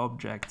algebra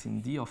object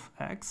in D of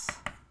x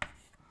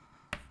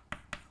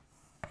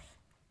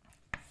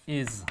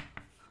is,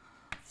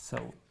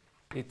 so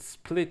it's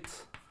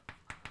split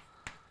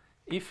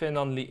if and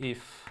only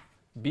if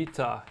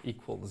beta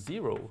equals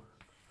 0.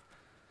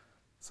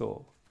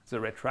 So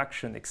the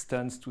retraction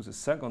extends to the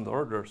second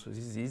order, so this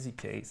is the easy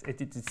case. And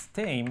it is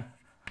tame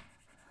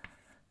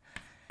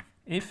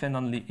if and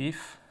only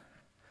if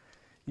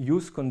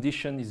use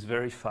condition is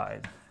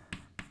verified.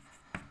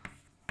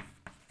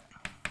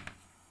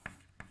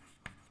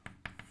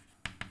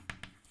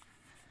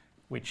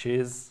 Which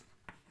is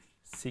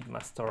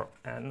sigma star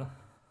n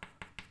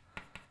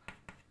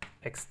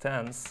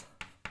extends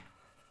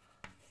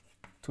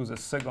to the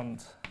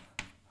second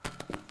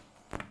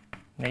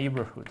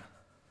neighborhood.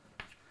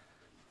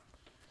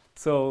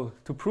 So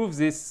to prove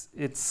this,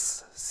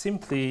 it's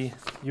simply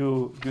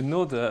you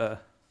know the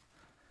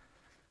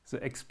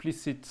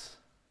explicit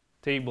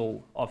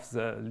table of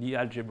the Lie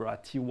algebra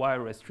Ty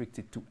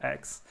restricted to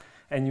x,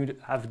 and you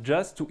have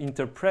just to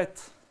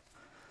interpret.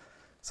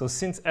 So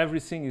since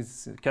everything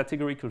is a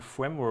categorical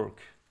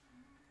framework,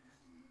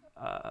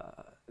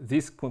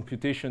 these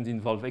computations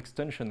involve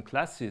extension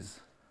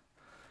classes.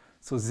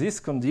 So this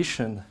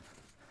condition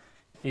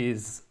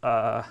is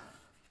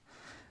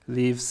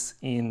lives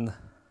in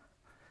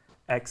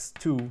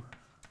x2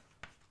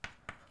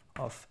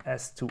 of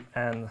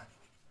S2n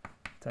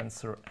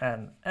tensor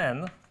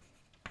n,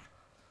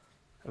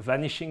 a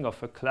vanishing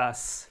of a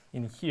class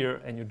in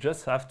here, and you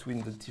just have to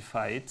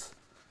identify it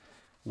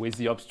with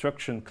the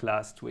obstruction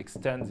class to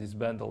extend this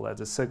bundle at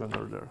the second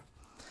order.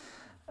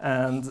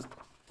 And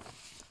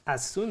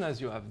as soon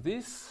as you have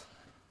this,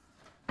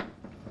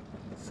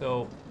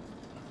 so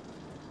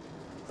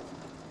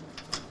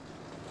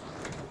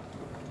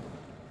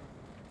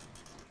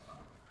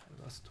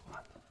I lost one.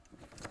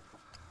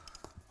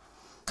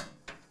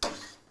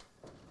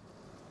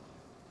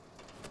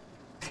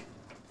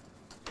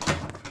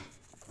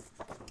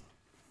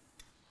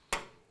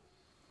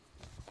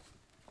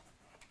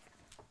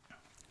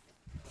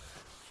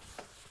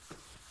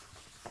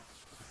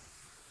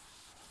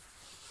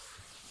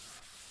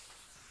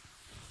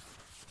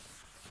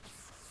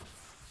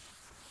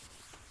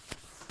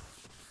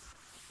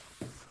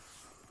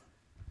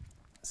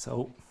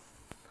 So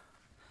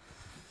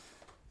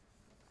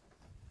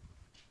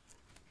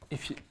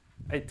if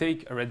I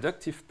take a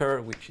reductive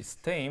pair which is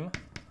tame,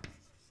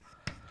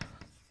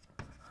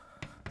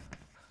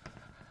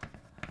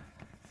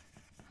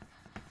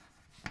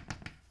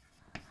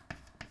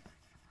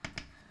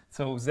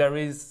 so there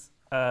is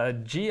a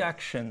G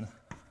action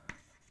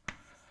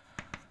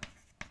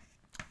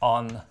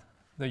on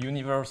the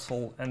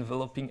universal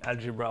enveloping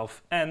algebra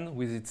of n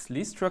with its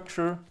Lie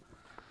structure.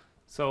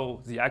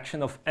 So the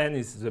action of n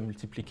is the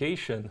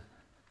multiplication,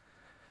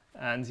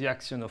 and the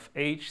action of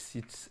h,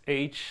 since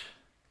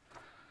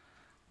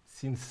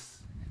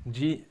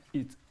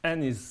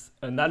n is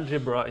an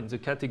algebra in the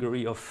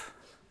category of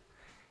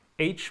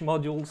h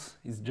modules,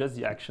 is just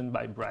the action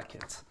by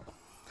bracket.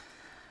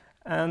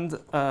 And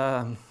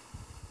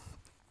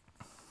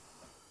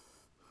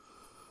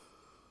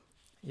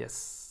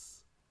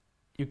yes,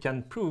 you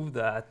can prove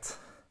that,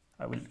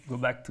 I will go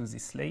back to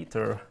this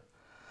later,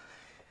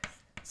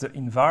 the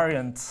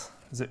invariant,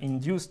 the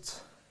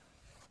induced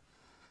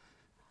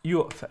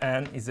U of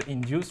n is the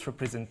induced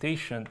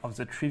representation of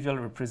the trivial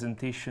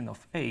representation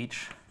of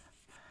H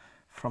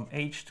from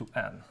H to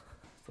n.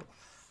 So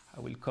I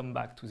will come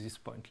back to this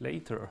point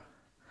later.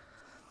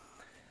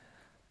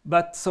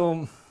 But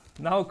so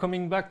now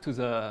coming back to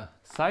the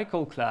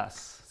cycle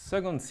class,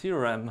 second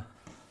theorem,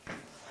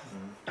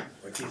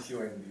 What is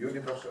UN?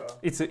 Universal?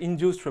 it's an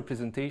induced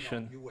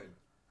representation. UN.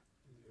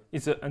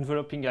 It's an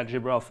enveloping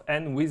algebra of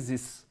n with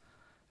this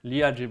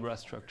Lie algebra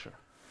structure.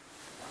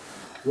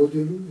 What do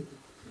you mean?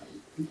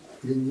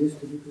 Induced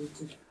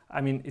representation?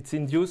 I mean, it's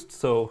induced,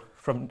 so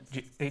from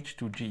H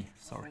to G.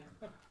 Sorry.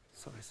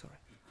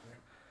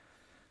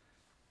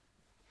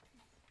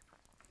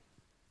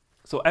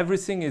 So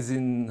everything is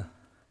in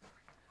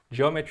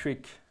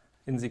geometric,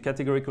 in the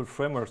categorical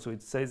framework, so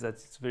it says that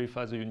it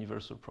verifies a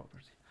universal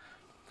property.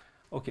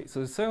 Okay,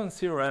 so the second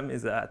theorem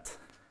is that,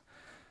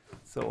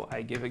 so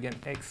I give again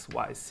x,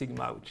 y,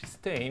 sigma, which is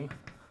tame.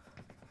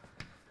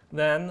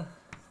 Then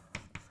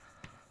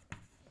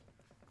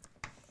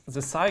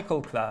the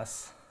cycle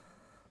class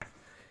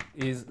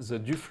is the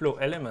Duflo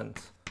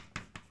element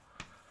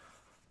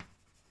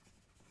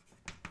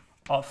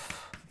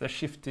of the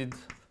shifted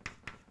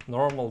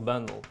normal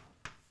bundle.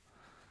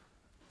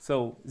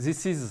 So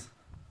this is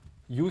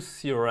Yu's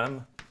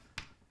theorem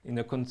in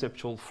a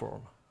conceptual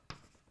form.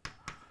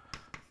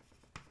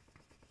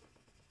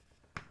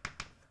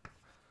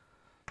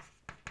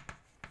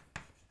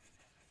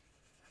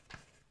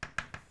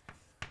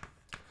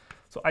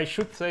 So I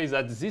should say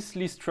that this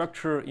Lie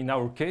structure in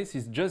our case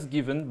is just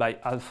given by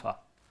alpha.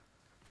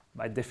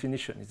 By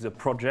definition, it's a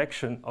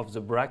projection of the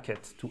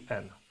bracket to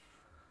n.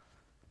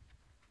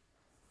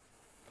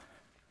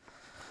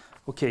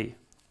 Okay,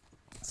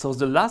 so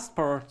the last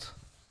part,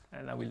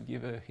 and I will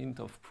give a hint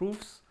of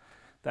proofs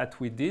that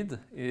we did,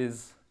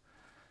 is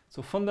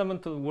so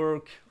fundamental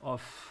work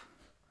of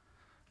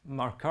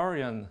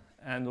Markarian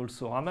and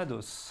also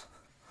Amados.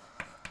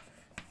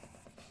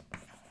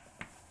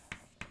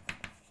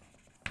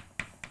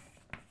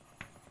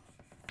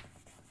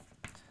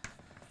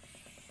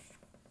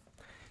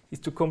 Is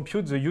to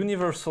compute the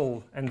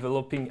universal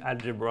enveloping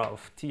algebra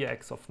of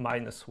Tx of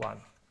 -1.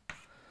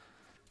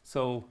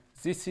 So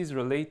this is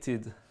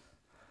related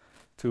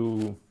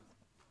to,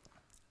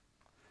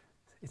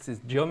 it's a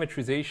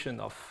geometrization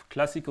of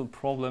classical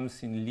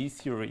problems in Lie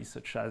theory,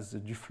 such as the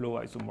Duflo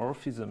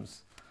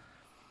isomorphisms.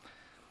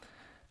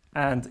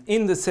 And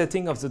in the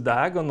setting of the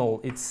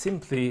diagonal, it's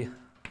simply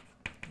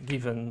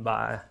given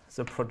by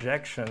the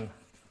projection.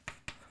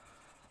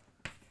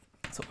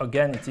 So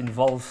again, it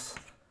involves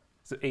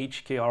the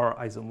HKR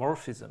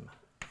isomorphism.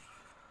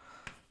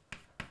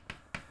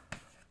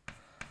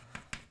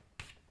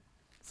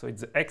 So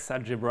it's the X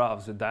algebra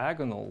of the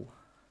diagonal.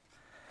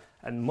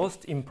 And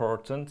most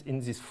important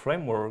in this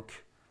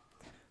framework,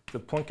 the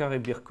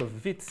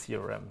Poincaré-Birkhoff-Witt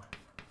theorem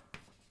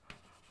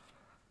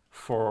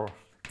for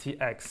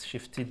Tx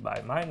shifted by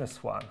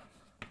 -1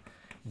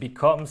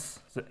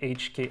 becomes the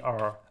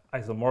HKR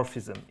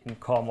isomorphism in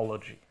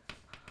cohomology.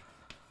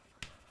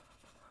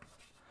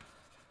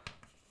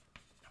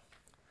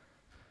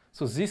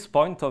 So this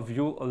point of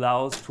view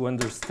allows to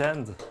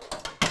understand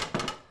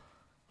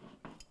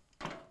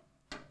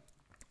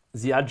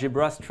the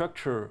algebra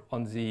structure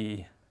on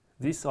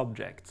this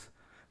object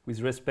with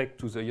respect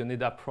to the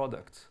Yoneda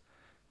product,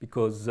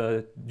 because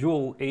the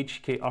dual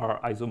HKR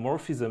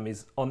isomorphism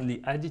is only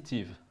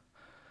additive,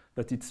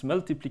 but its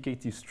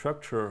multiplicative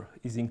structure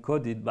is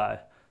encoded by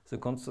the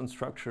constant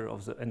structure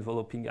of the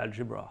enveloping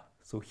algebra.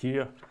 So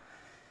here,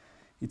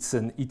 it's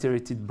an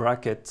iterated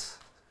bracket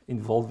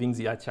involving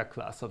the Atiyah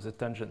class of the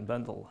tangent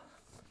bundle.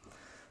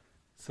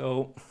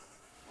 So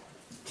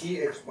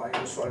Tx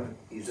minus 1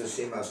 is the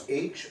same as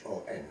H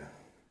or N?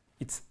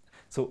 it's,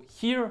 so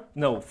here,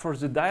 no, for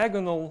the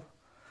diagonal,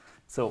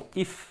 so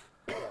if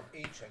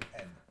H and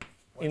N.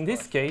 in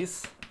this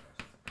case,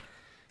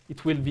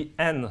 it will be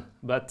n,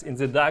 but in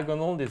the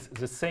diagonal, it's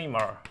the same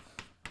r.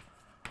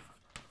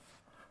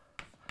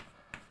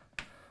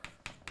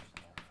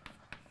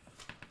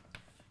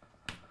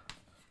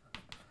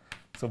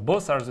 So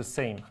both are the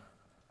same.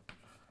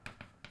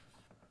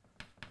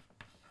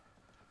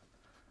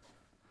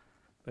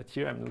 But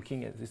here I'm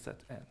looking at this at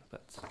n.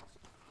 But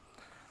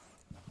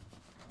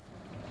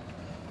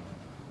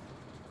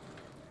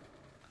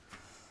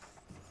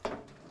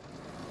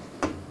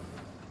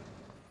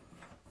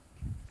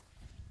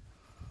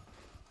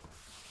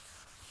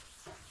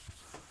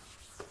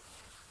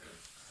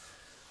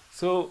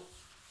so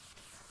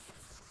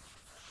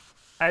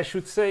I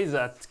should say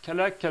that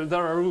Calaque,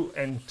 Caldararu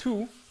and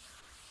Tu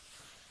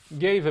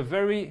gave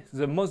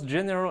the most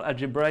general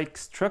algebraic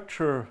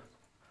structure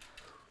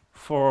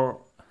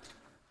for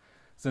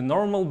the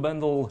normal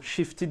bundle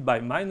shifted by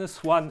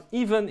 -1,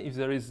 even if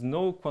there is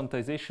no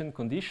quantization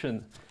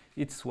condition.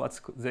 It's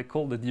what they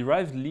call the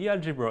derived Lie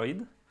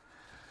algebroid.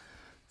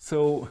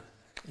 So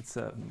It's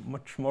a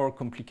much more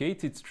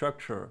complicated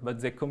structure,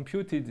 but they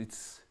computed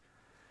its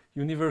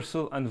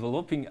universal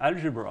enveloping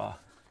algebra.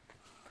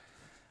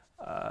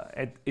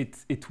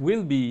 It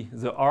will be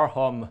the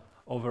R-hom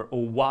over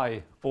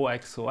OY,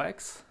 OX,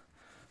 OX,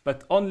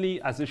 but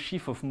only as a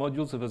sheaf of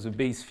modules over the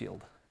base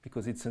field,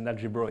 because it's an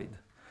algebroid.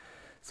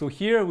 So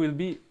here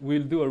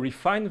we'll do a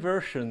refined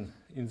version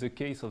in the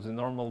case of the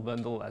normal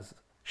bundle as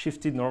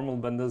shifted normal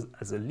bundles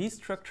as a Lie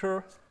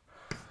structure.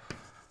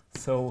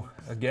 So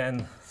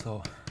again,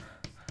 so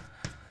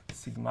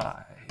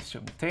sigma is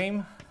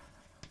tame.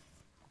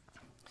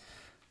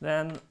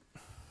 Then,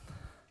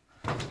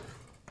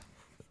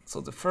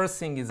 so the first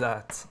thing is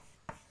that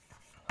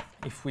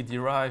if we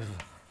derive,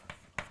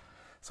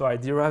 so I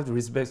derived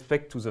with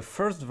respect to the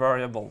first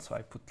variable, so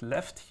I put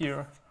left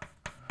here,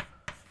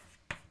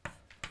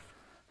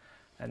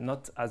 and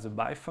not as a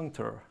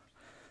bifunctor,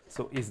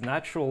 so is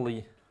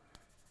naturally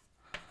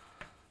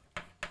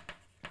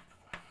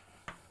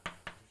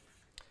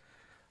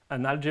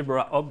an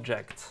algebra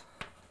object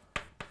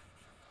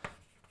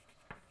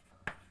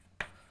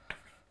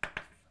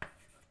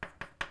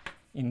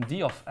in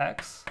D of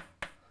x.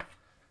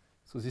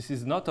 So this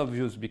is not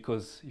obvious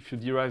because if you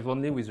derive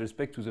only with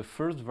respect to the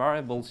first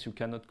variables, you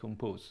cannot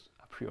compose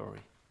a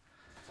priori.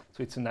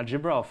 So it's an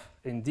algebra of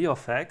in D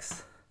of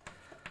x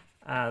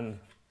and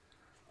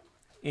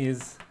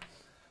is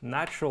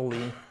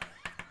naturally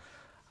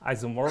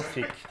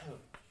isomorphic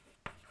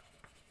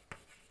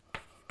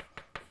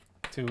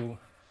to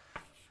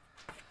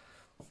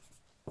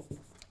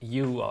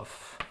U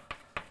of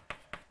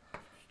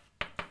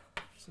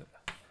the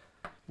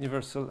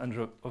universal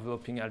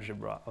enveloping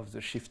algebra of the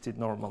shifted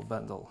normal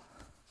bundle.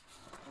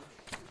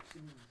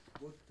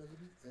 What does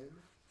it mean?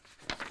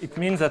 It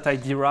means that I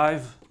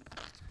derive,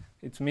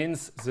 it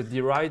means the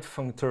derived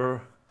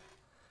functor,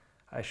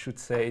 I should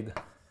say,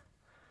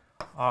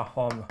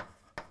 R-hom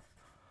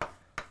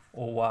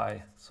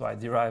OY. So I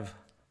derive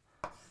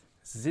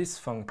this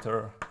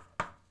functor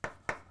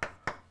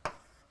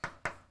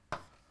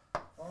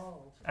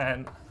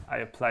and I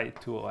apply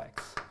it to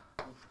OX.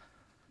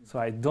 So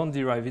I don't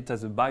derive it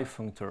as a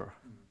bifunctor.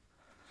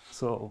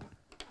 So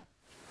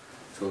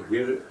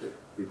here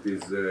it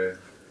is,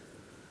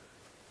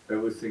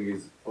 everything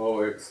is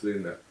OX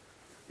linear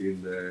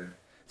in the...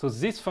 So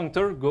this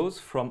functor goes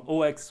from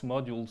OX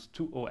modules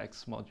to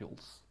OX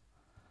modules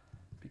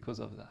because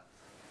of that.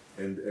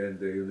 And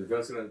the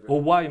universal...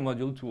 OY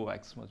module to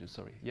OX module,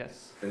 sorry,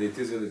 yes. And it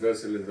is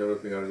universal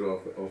enveloping algebra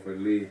of a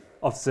Lie.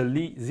 Of the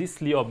Lie,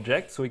 this Lie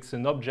object, so it's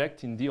an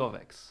object in D of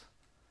X.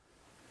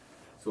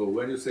 So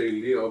when you say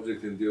Lie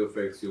object in D of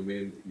X, you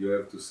mean you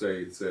have to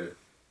say it's a...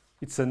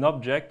 It's an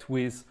object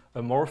with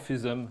a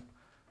morphism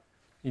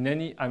in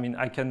any, I mean,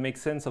 I can make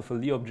sense of a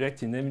Lie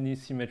object in any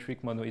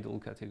symmetric monoidal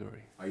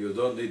category. You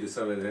don't need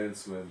some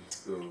enhancement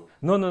to...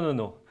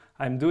 No.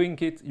 I'm doing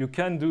it, you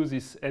can do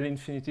this L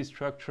infinity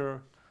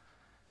structure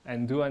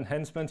and do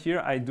enhancement here.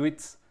 I do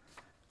it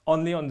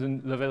only on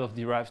the level of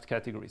derived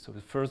category, so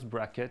the first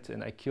bracket,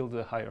 and I kill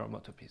the higher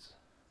homotopies.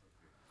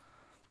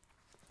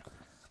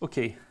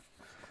 Okay,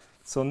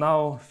 so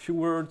now a few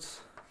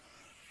words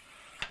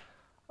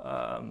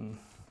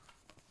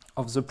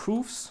of the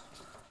proofs.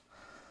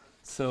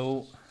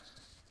 So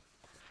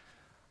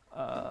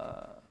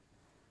to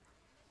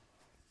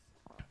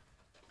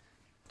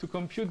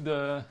compute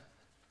the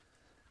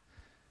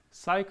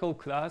cycle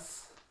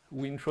class,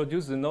 we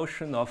introduce the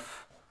notion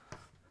of,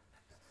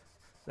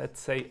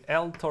 let's say,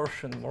 L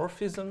torsion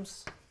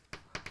morphisms.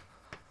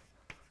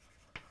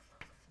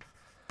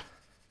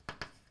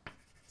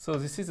 So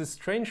this is a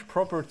strange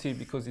property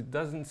because it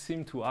doesn't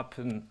seem to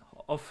happen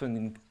often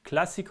in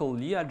classical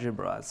Lie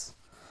algebras.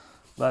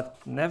 But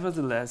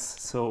nevertheless,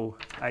 so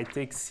I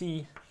take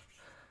C,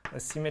 a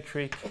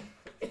symmetric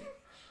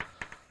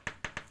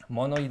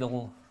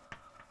monoidal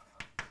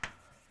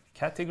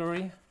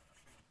category,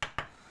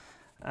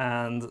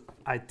 and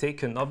I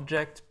take an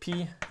object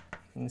P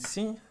in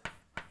C,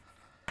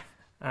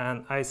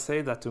 and I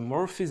say that a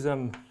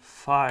morphism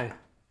phi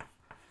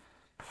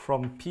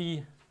from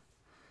P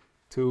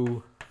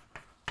to,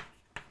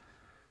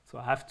 so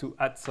I have to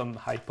add some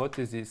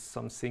hypothesis,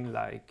 something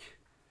like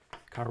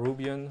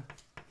Karoubian,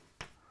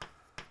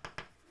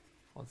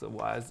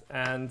 otherwise,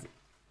 and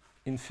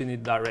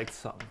infinite direct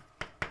sum,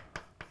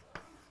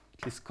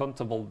 at least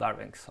countable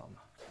direct sum.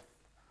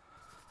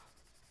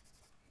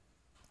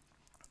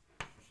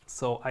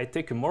 So I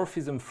take a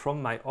morphism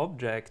from my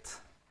object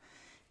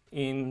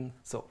in,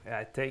 so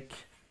I take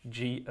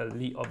G, a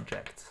Lie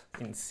object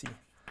in C,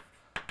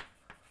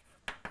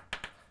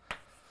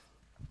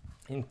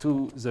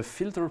 into the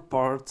filter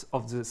part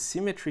of the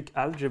symmetric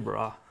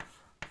algebra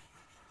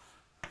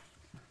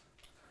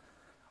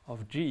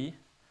of G.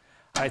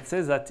 I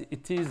say that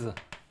it is a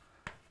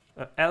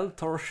L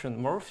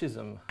torsion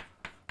morphism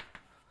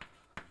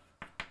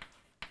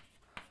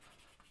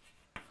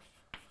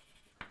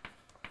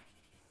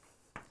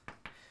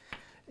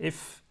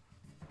if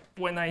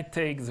when I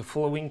take the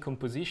following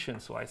composition,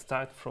 so I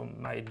start from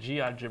my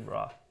G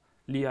algebra,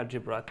 Lie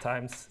algebra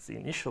times the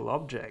initial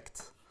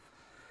object.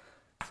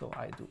 So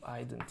I do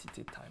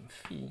identity time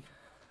phi.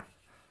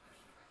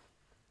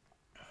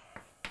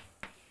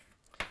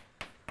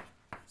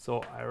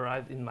 So I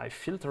write in my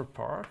filter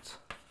part.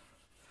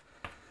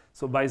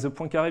 So by the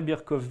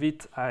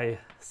Poincaré-Birkhoff-Witt, I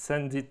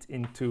send it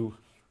into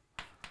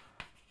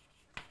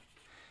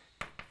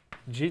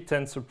G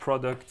tensor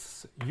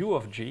products U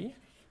of G.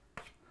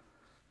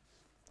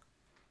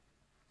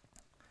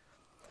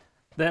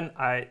 Then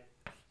I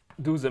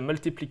do the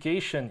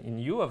multiplication in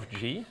U of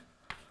G.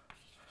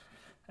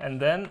 And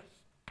then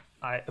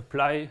I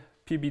apply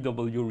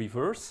PBW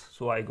reverse.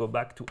 So I go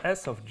back to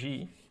S of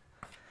G.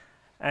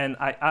 And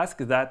I ask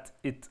that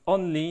it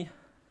only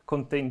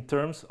contain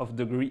terms of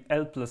degree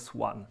L plus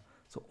 1.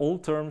 So all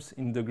terms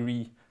in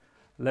degree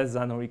less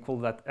than or equal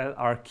that L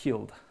are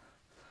killed.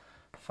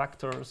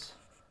 Factors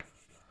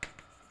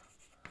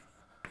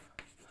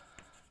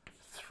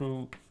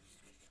through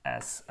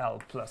SL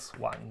plus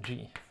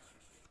 1G.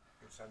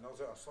 It's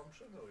another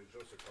assumption or it's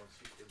just a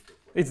consistent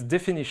approach? It's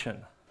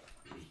definition.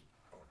 Okay.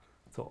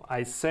 So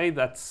I say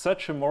that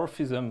such a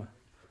morphism,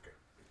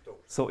 Okay.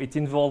 so it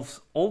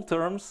involves all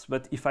terms,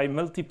 but if I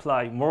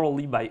multiply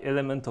morally by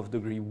element of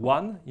degree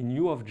 1 in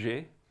U of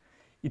J,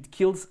 it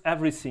kills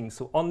everything.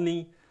 So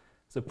only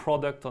the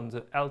product on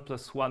the L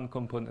plus 1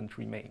 component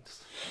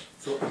remains.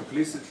 So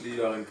implicitly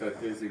you are in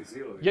characteristic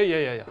 0.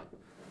 Yeah.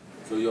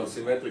 So your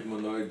symmetric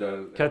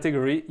monoidal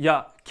Category,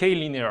 yeah,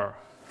 K-linear.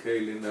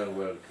 K-linear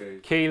where K.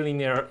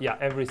 K-linear, yeah,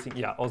 everything,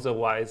 yeah,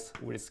 otherwise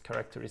with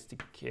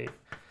characteristic K.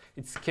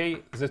 It's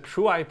K, the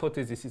true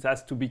hypothesis, it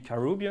has to be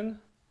Karoubian.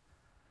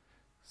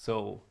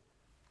 So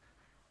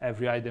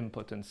every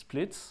idempotent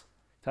splits.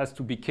 It has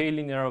to be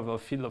K-linear over a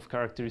field of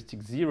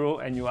characteristic 0,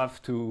 and you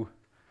have to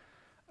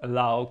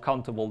allow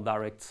countable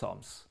direct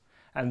sums.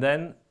 And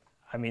then,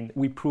 I mean,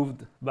 we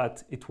proved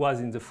that it was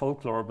in the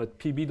folklore, but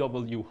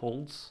PBW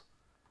holds.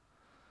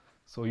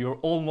 So you're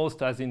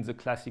almost as in the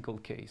classical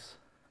case.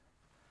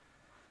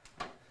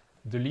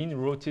 Deligne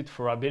wrote it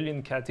for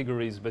abelian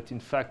categories, but in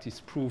fact his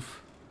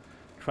proof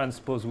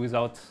transposed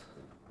without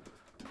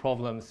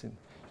problems.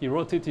 He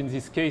wrote it in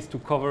this case to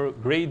cover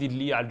graded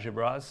Lie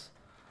algebras,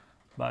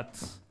 but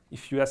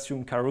if you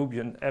assume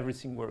Karoubian,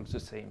 everything works the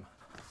same.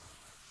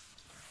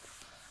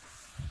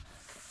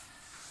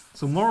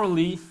 So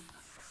morally,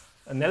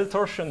 an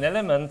L-torsion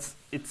element,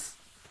 it's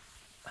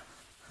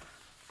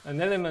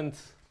an element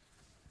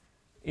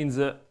in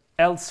the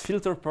else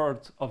filter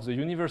part of the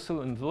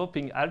universal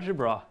enveloping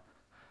algebra.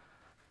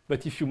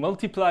 But if you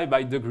multiply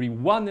by degree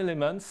 1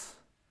 elements,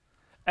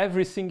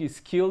 everything is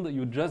killed.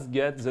 You just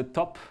get the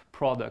top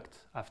product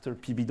after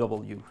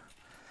PBW.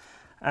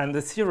 And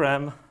the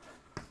theorem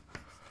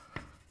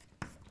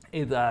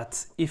is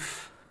that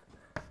if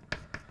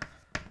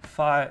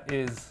phi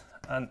is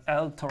an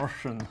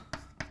L-torsion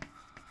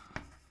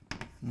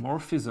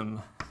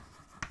morphism,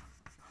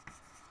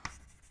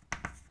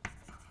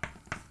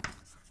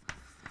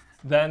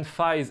 then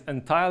phi is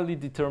entirely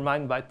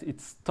determined by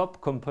its top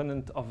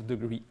component of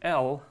degree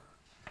L.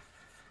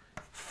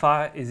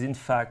 Phi is in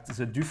fact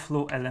the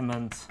Duflo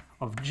element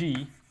of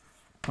G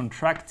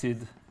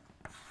contracted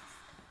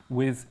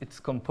with its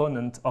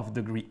component of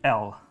degree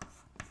L.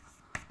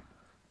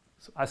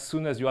 So as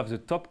soon as you have the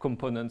top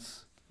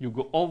components, you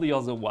go all the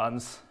other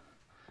ones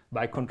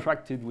by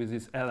contracted with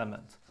this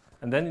element.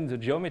 And then in the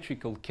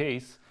geometrical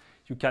case,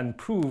 you can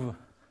prove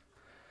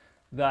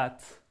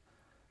that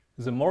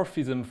the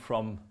morphism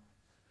from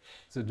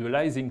the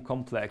dualizing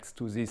complex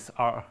to this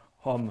R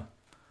hom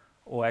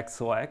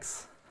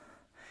OXOX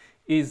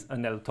is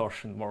an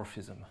L-torsion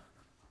morphism.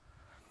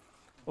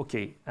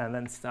 Okay, and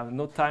then I have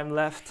no time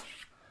left,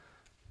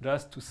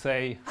 just to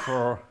say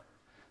for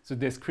the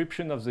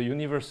description of the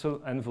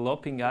universal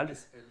enveloping algebra.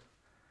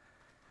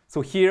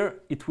 So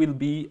here it will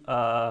be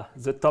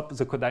the top,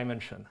 the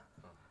codimension.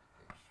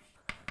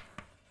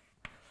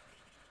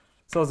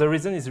 So the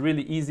reason is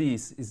really easy,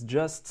 is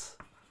just,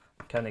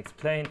 I can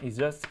explain, is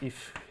just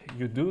if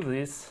you do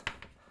this,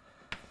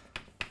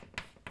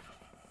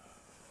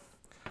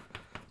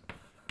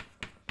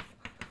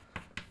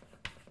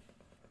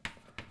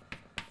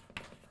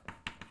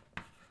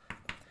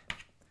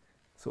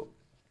 so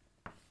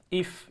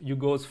if you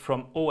go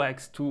from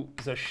OX to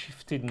the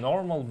shifted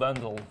normal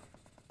bundle,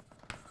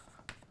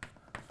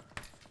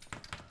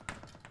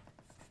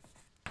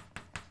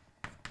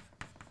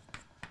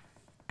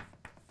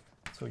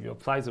 so you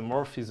apply the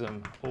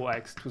morphism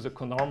OX to the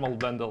conormal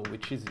bundle,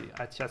 which is the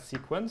IHES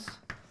sequence.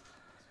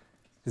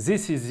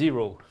 This is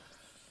 0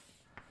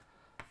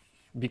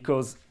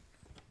 because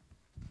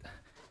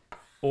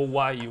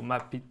OY you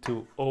map it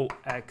to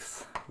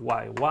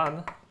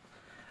OXY1,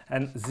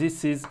 and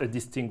this is a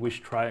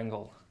distinguished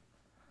triangle.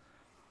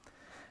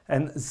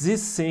 And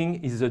this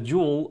thing is a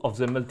dual of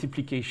the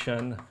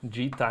multiplication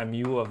G times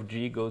U of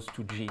G goes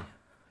to G,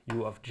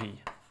 U of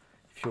G,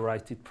 if you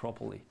write it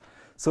properly.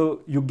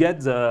 So you get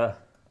the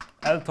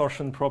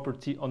L-torsion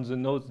property on the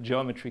nodes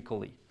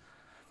geometrically.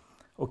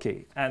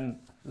 Okay, and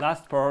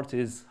last part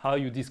is how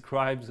you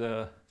describe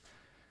the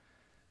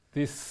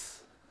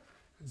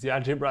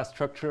algebra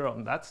structure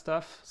on that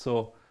stuff.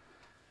 So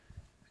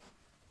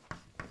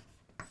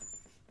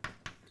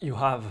you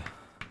have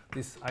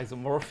this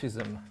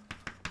isomorphism.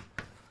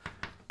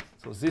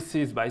 So this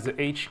is by the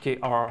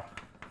HKR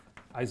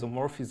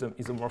isomorphism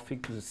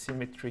isomorphic to the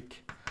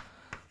symmetric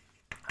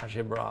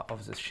algebra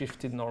of the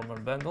shifted normal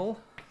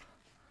bundle.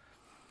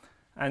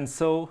 And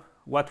so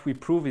what we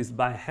prove is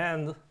by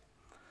hand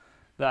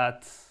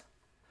that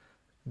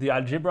the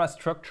algebra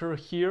structure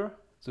here,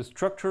 the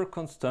structure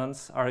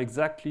constants are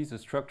exactly the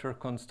structure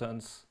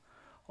constants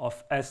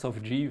of S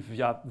of G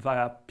via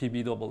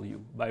PBW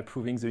by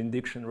proving the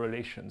induction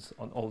relations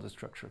on all the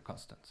structure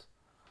constants.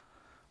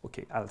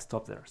 Okay, I'll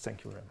stop there.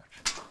 Thank you very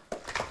much.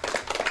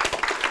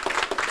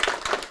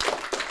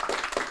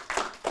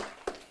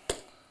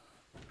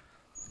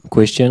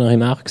 Question,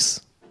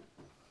 remarks?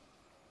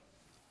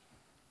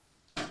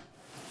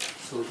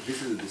 So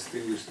this is a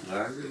distinguished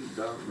triangle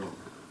down? No.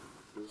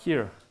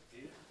 Here,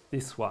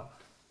 this one.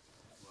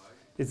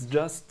 It's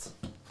just,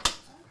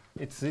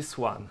 it's this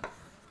one.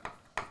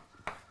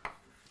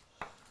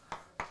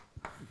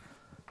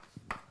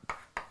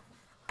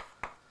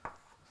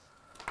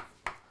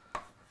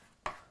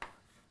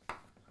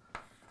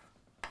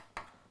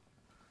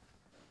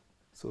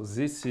 So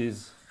this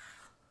is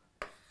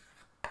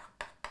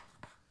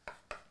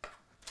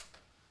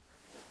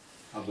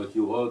But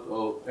you wrote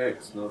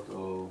OX, not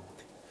OX.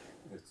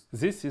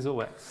 this is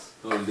OX.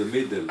 No, in the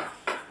middle.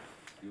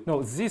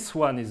 No, this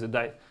one is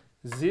a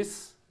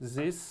this.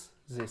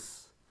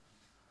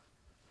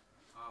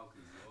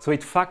 So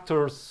it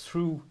factors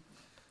through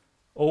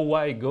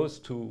OY goes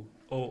to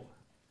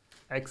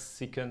OX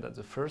secant at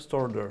the first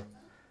order.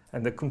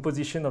 And the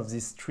composition of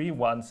these three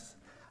ones,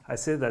 I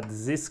say that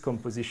this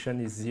composition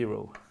is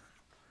 0.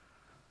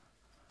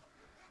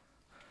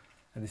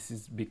 And this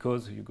is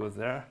because you go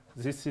there.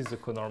 This is the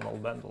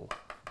conormal bundle.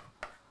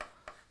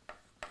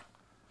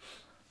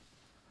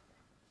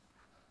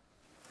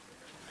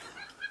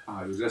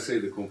 You just say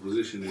the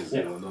composition is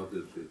 0, not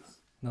that it's...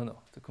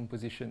 No, the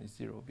composition is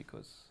 0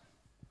 because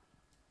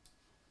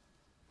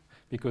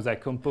I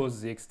compose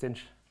the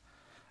extension.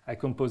 I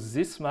compose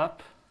this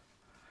map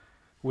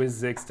with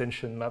the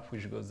extension map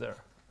which goes there.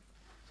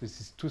 So this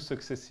is two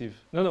successive.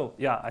 No,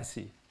 yeah, I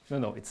see.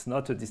 No, it's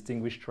not a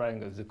distinguished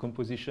triangle. It's the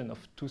composition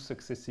of two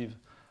successive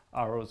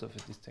arrows of a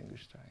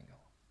distinguished triangle.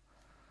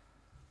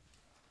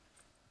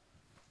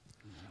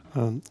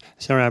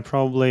 Sorry, I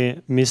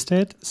probably missed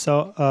it.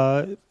 So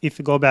if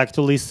you go back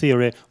to Lee's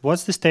theory,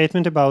 what's the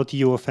statement about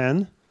U of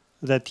n?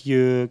 That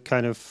you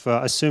kind of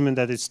assuming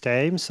that it's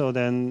tame, so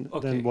then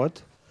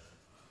what?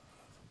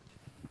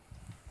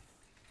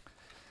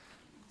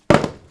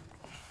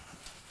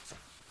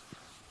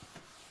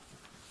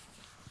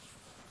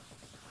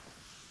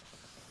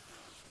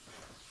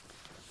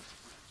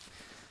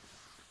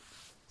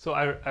 So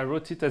I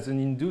wrote it as an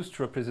induced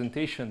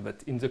representation,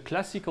 but in the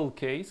classical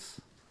case,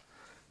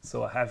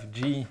 so I have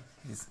G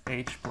is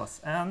H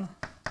plus N.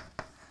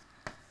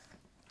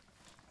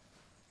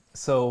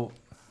 So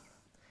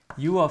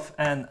U of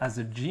N as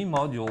a G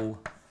module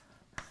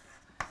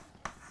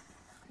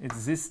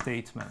is this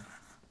statement.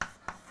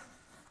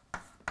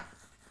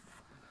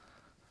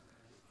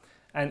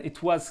 And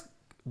it was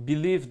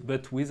believed,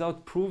 but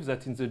without proof,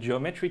 that in the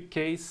geometric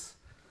case,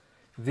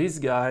 this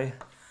guy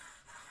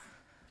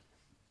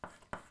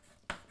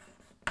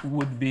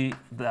would be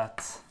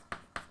that.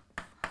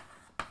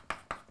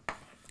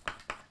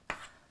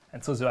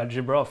 And so the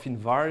algebra of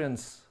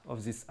invariance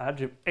of this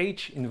algebra,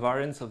 H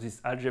invariance of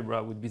this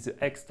algebra would be the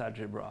X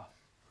algebra.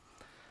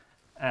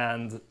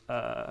 And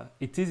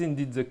it is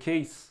indeed the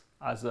case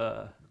as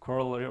a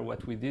corollary of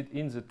what we did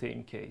in the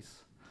tame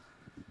case.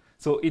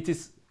 So it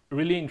is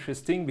really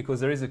interesting because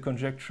there is a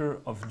conjecture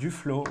of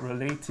Duflo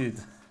related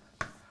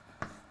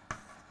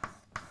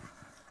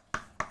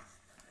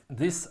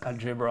this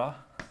algebra.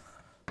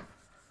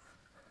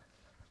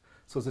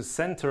 So the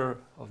center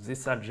of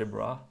this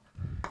algebra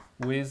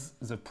with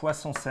the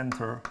Poisson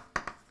center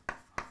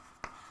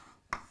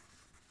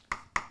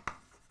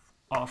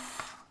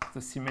of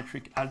the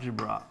symmetric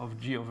algebra of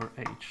G over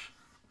H.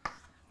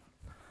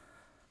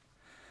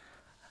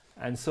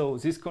 And so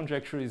this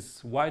conjecture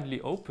is widely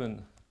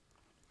open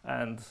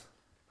and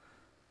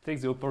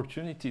takes the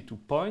opportunity to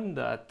point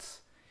that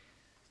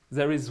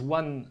there is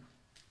one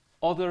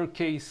other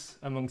case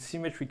among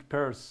symmetric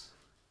pairs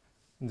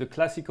in the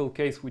classical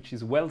case, which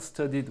is well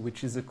studied,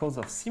 which is the case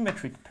of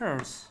symmetric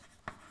pairs.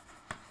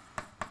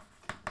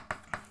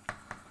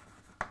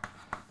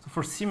 So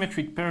for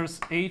symmetric pairs,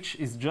 H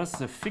is just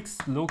the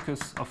fixed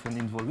locus of an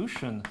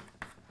involution.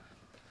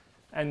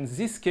 And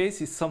this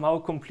case is somehow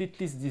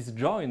completely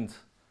disjoint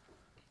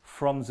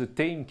from the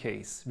tame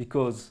case,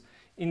 because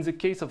in the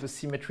case of a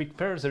symmetric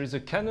pair, there is a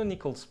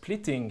canonical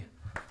splitting,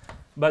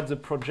 but the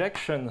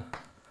projection,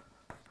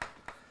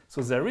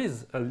 so there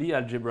is a Lie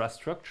algebra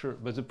structure,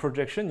 but the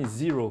projection is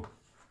 0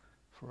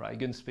 for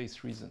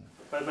eigenspace reason.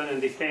 But in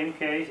the tame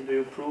case, do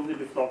you prove the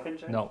Duflo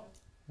conjecture?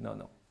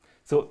 No.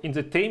 So in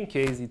the tame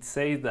case, it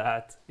says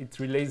that it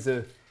relates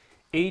the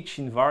H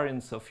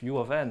invariance of U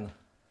of n.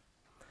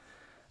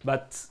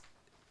 But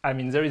I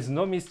mean, there is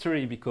no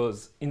mystery,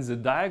 because in the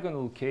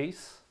diagonal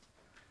case,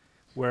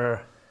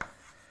 where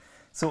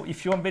So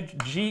if you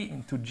embed G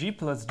into G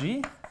plus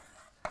G,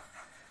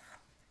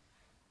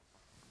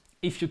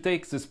 if you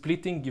take the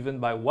splitting given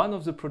by one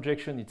of the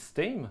projection, it's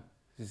tame.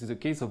 This is a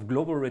case of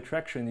global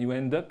retraction. You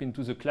end up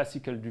into the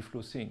classical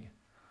Duflo thing.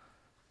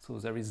 So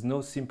there is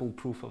no simple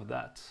proof of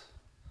that.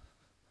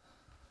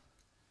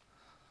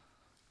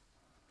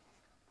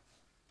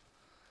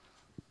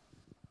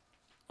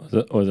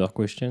 Other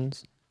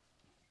questions?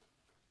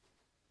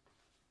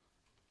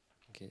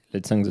 Okay,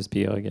 let's thank the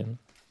speaker again.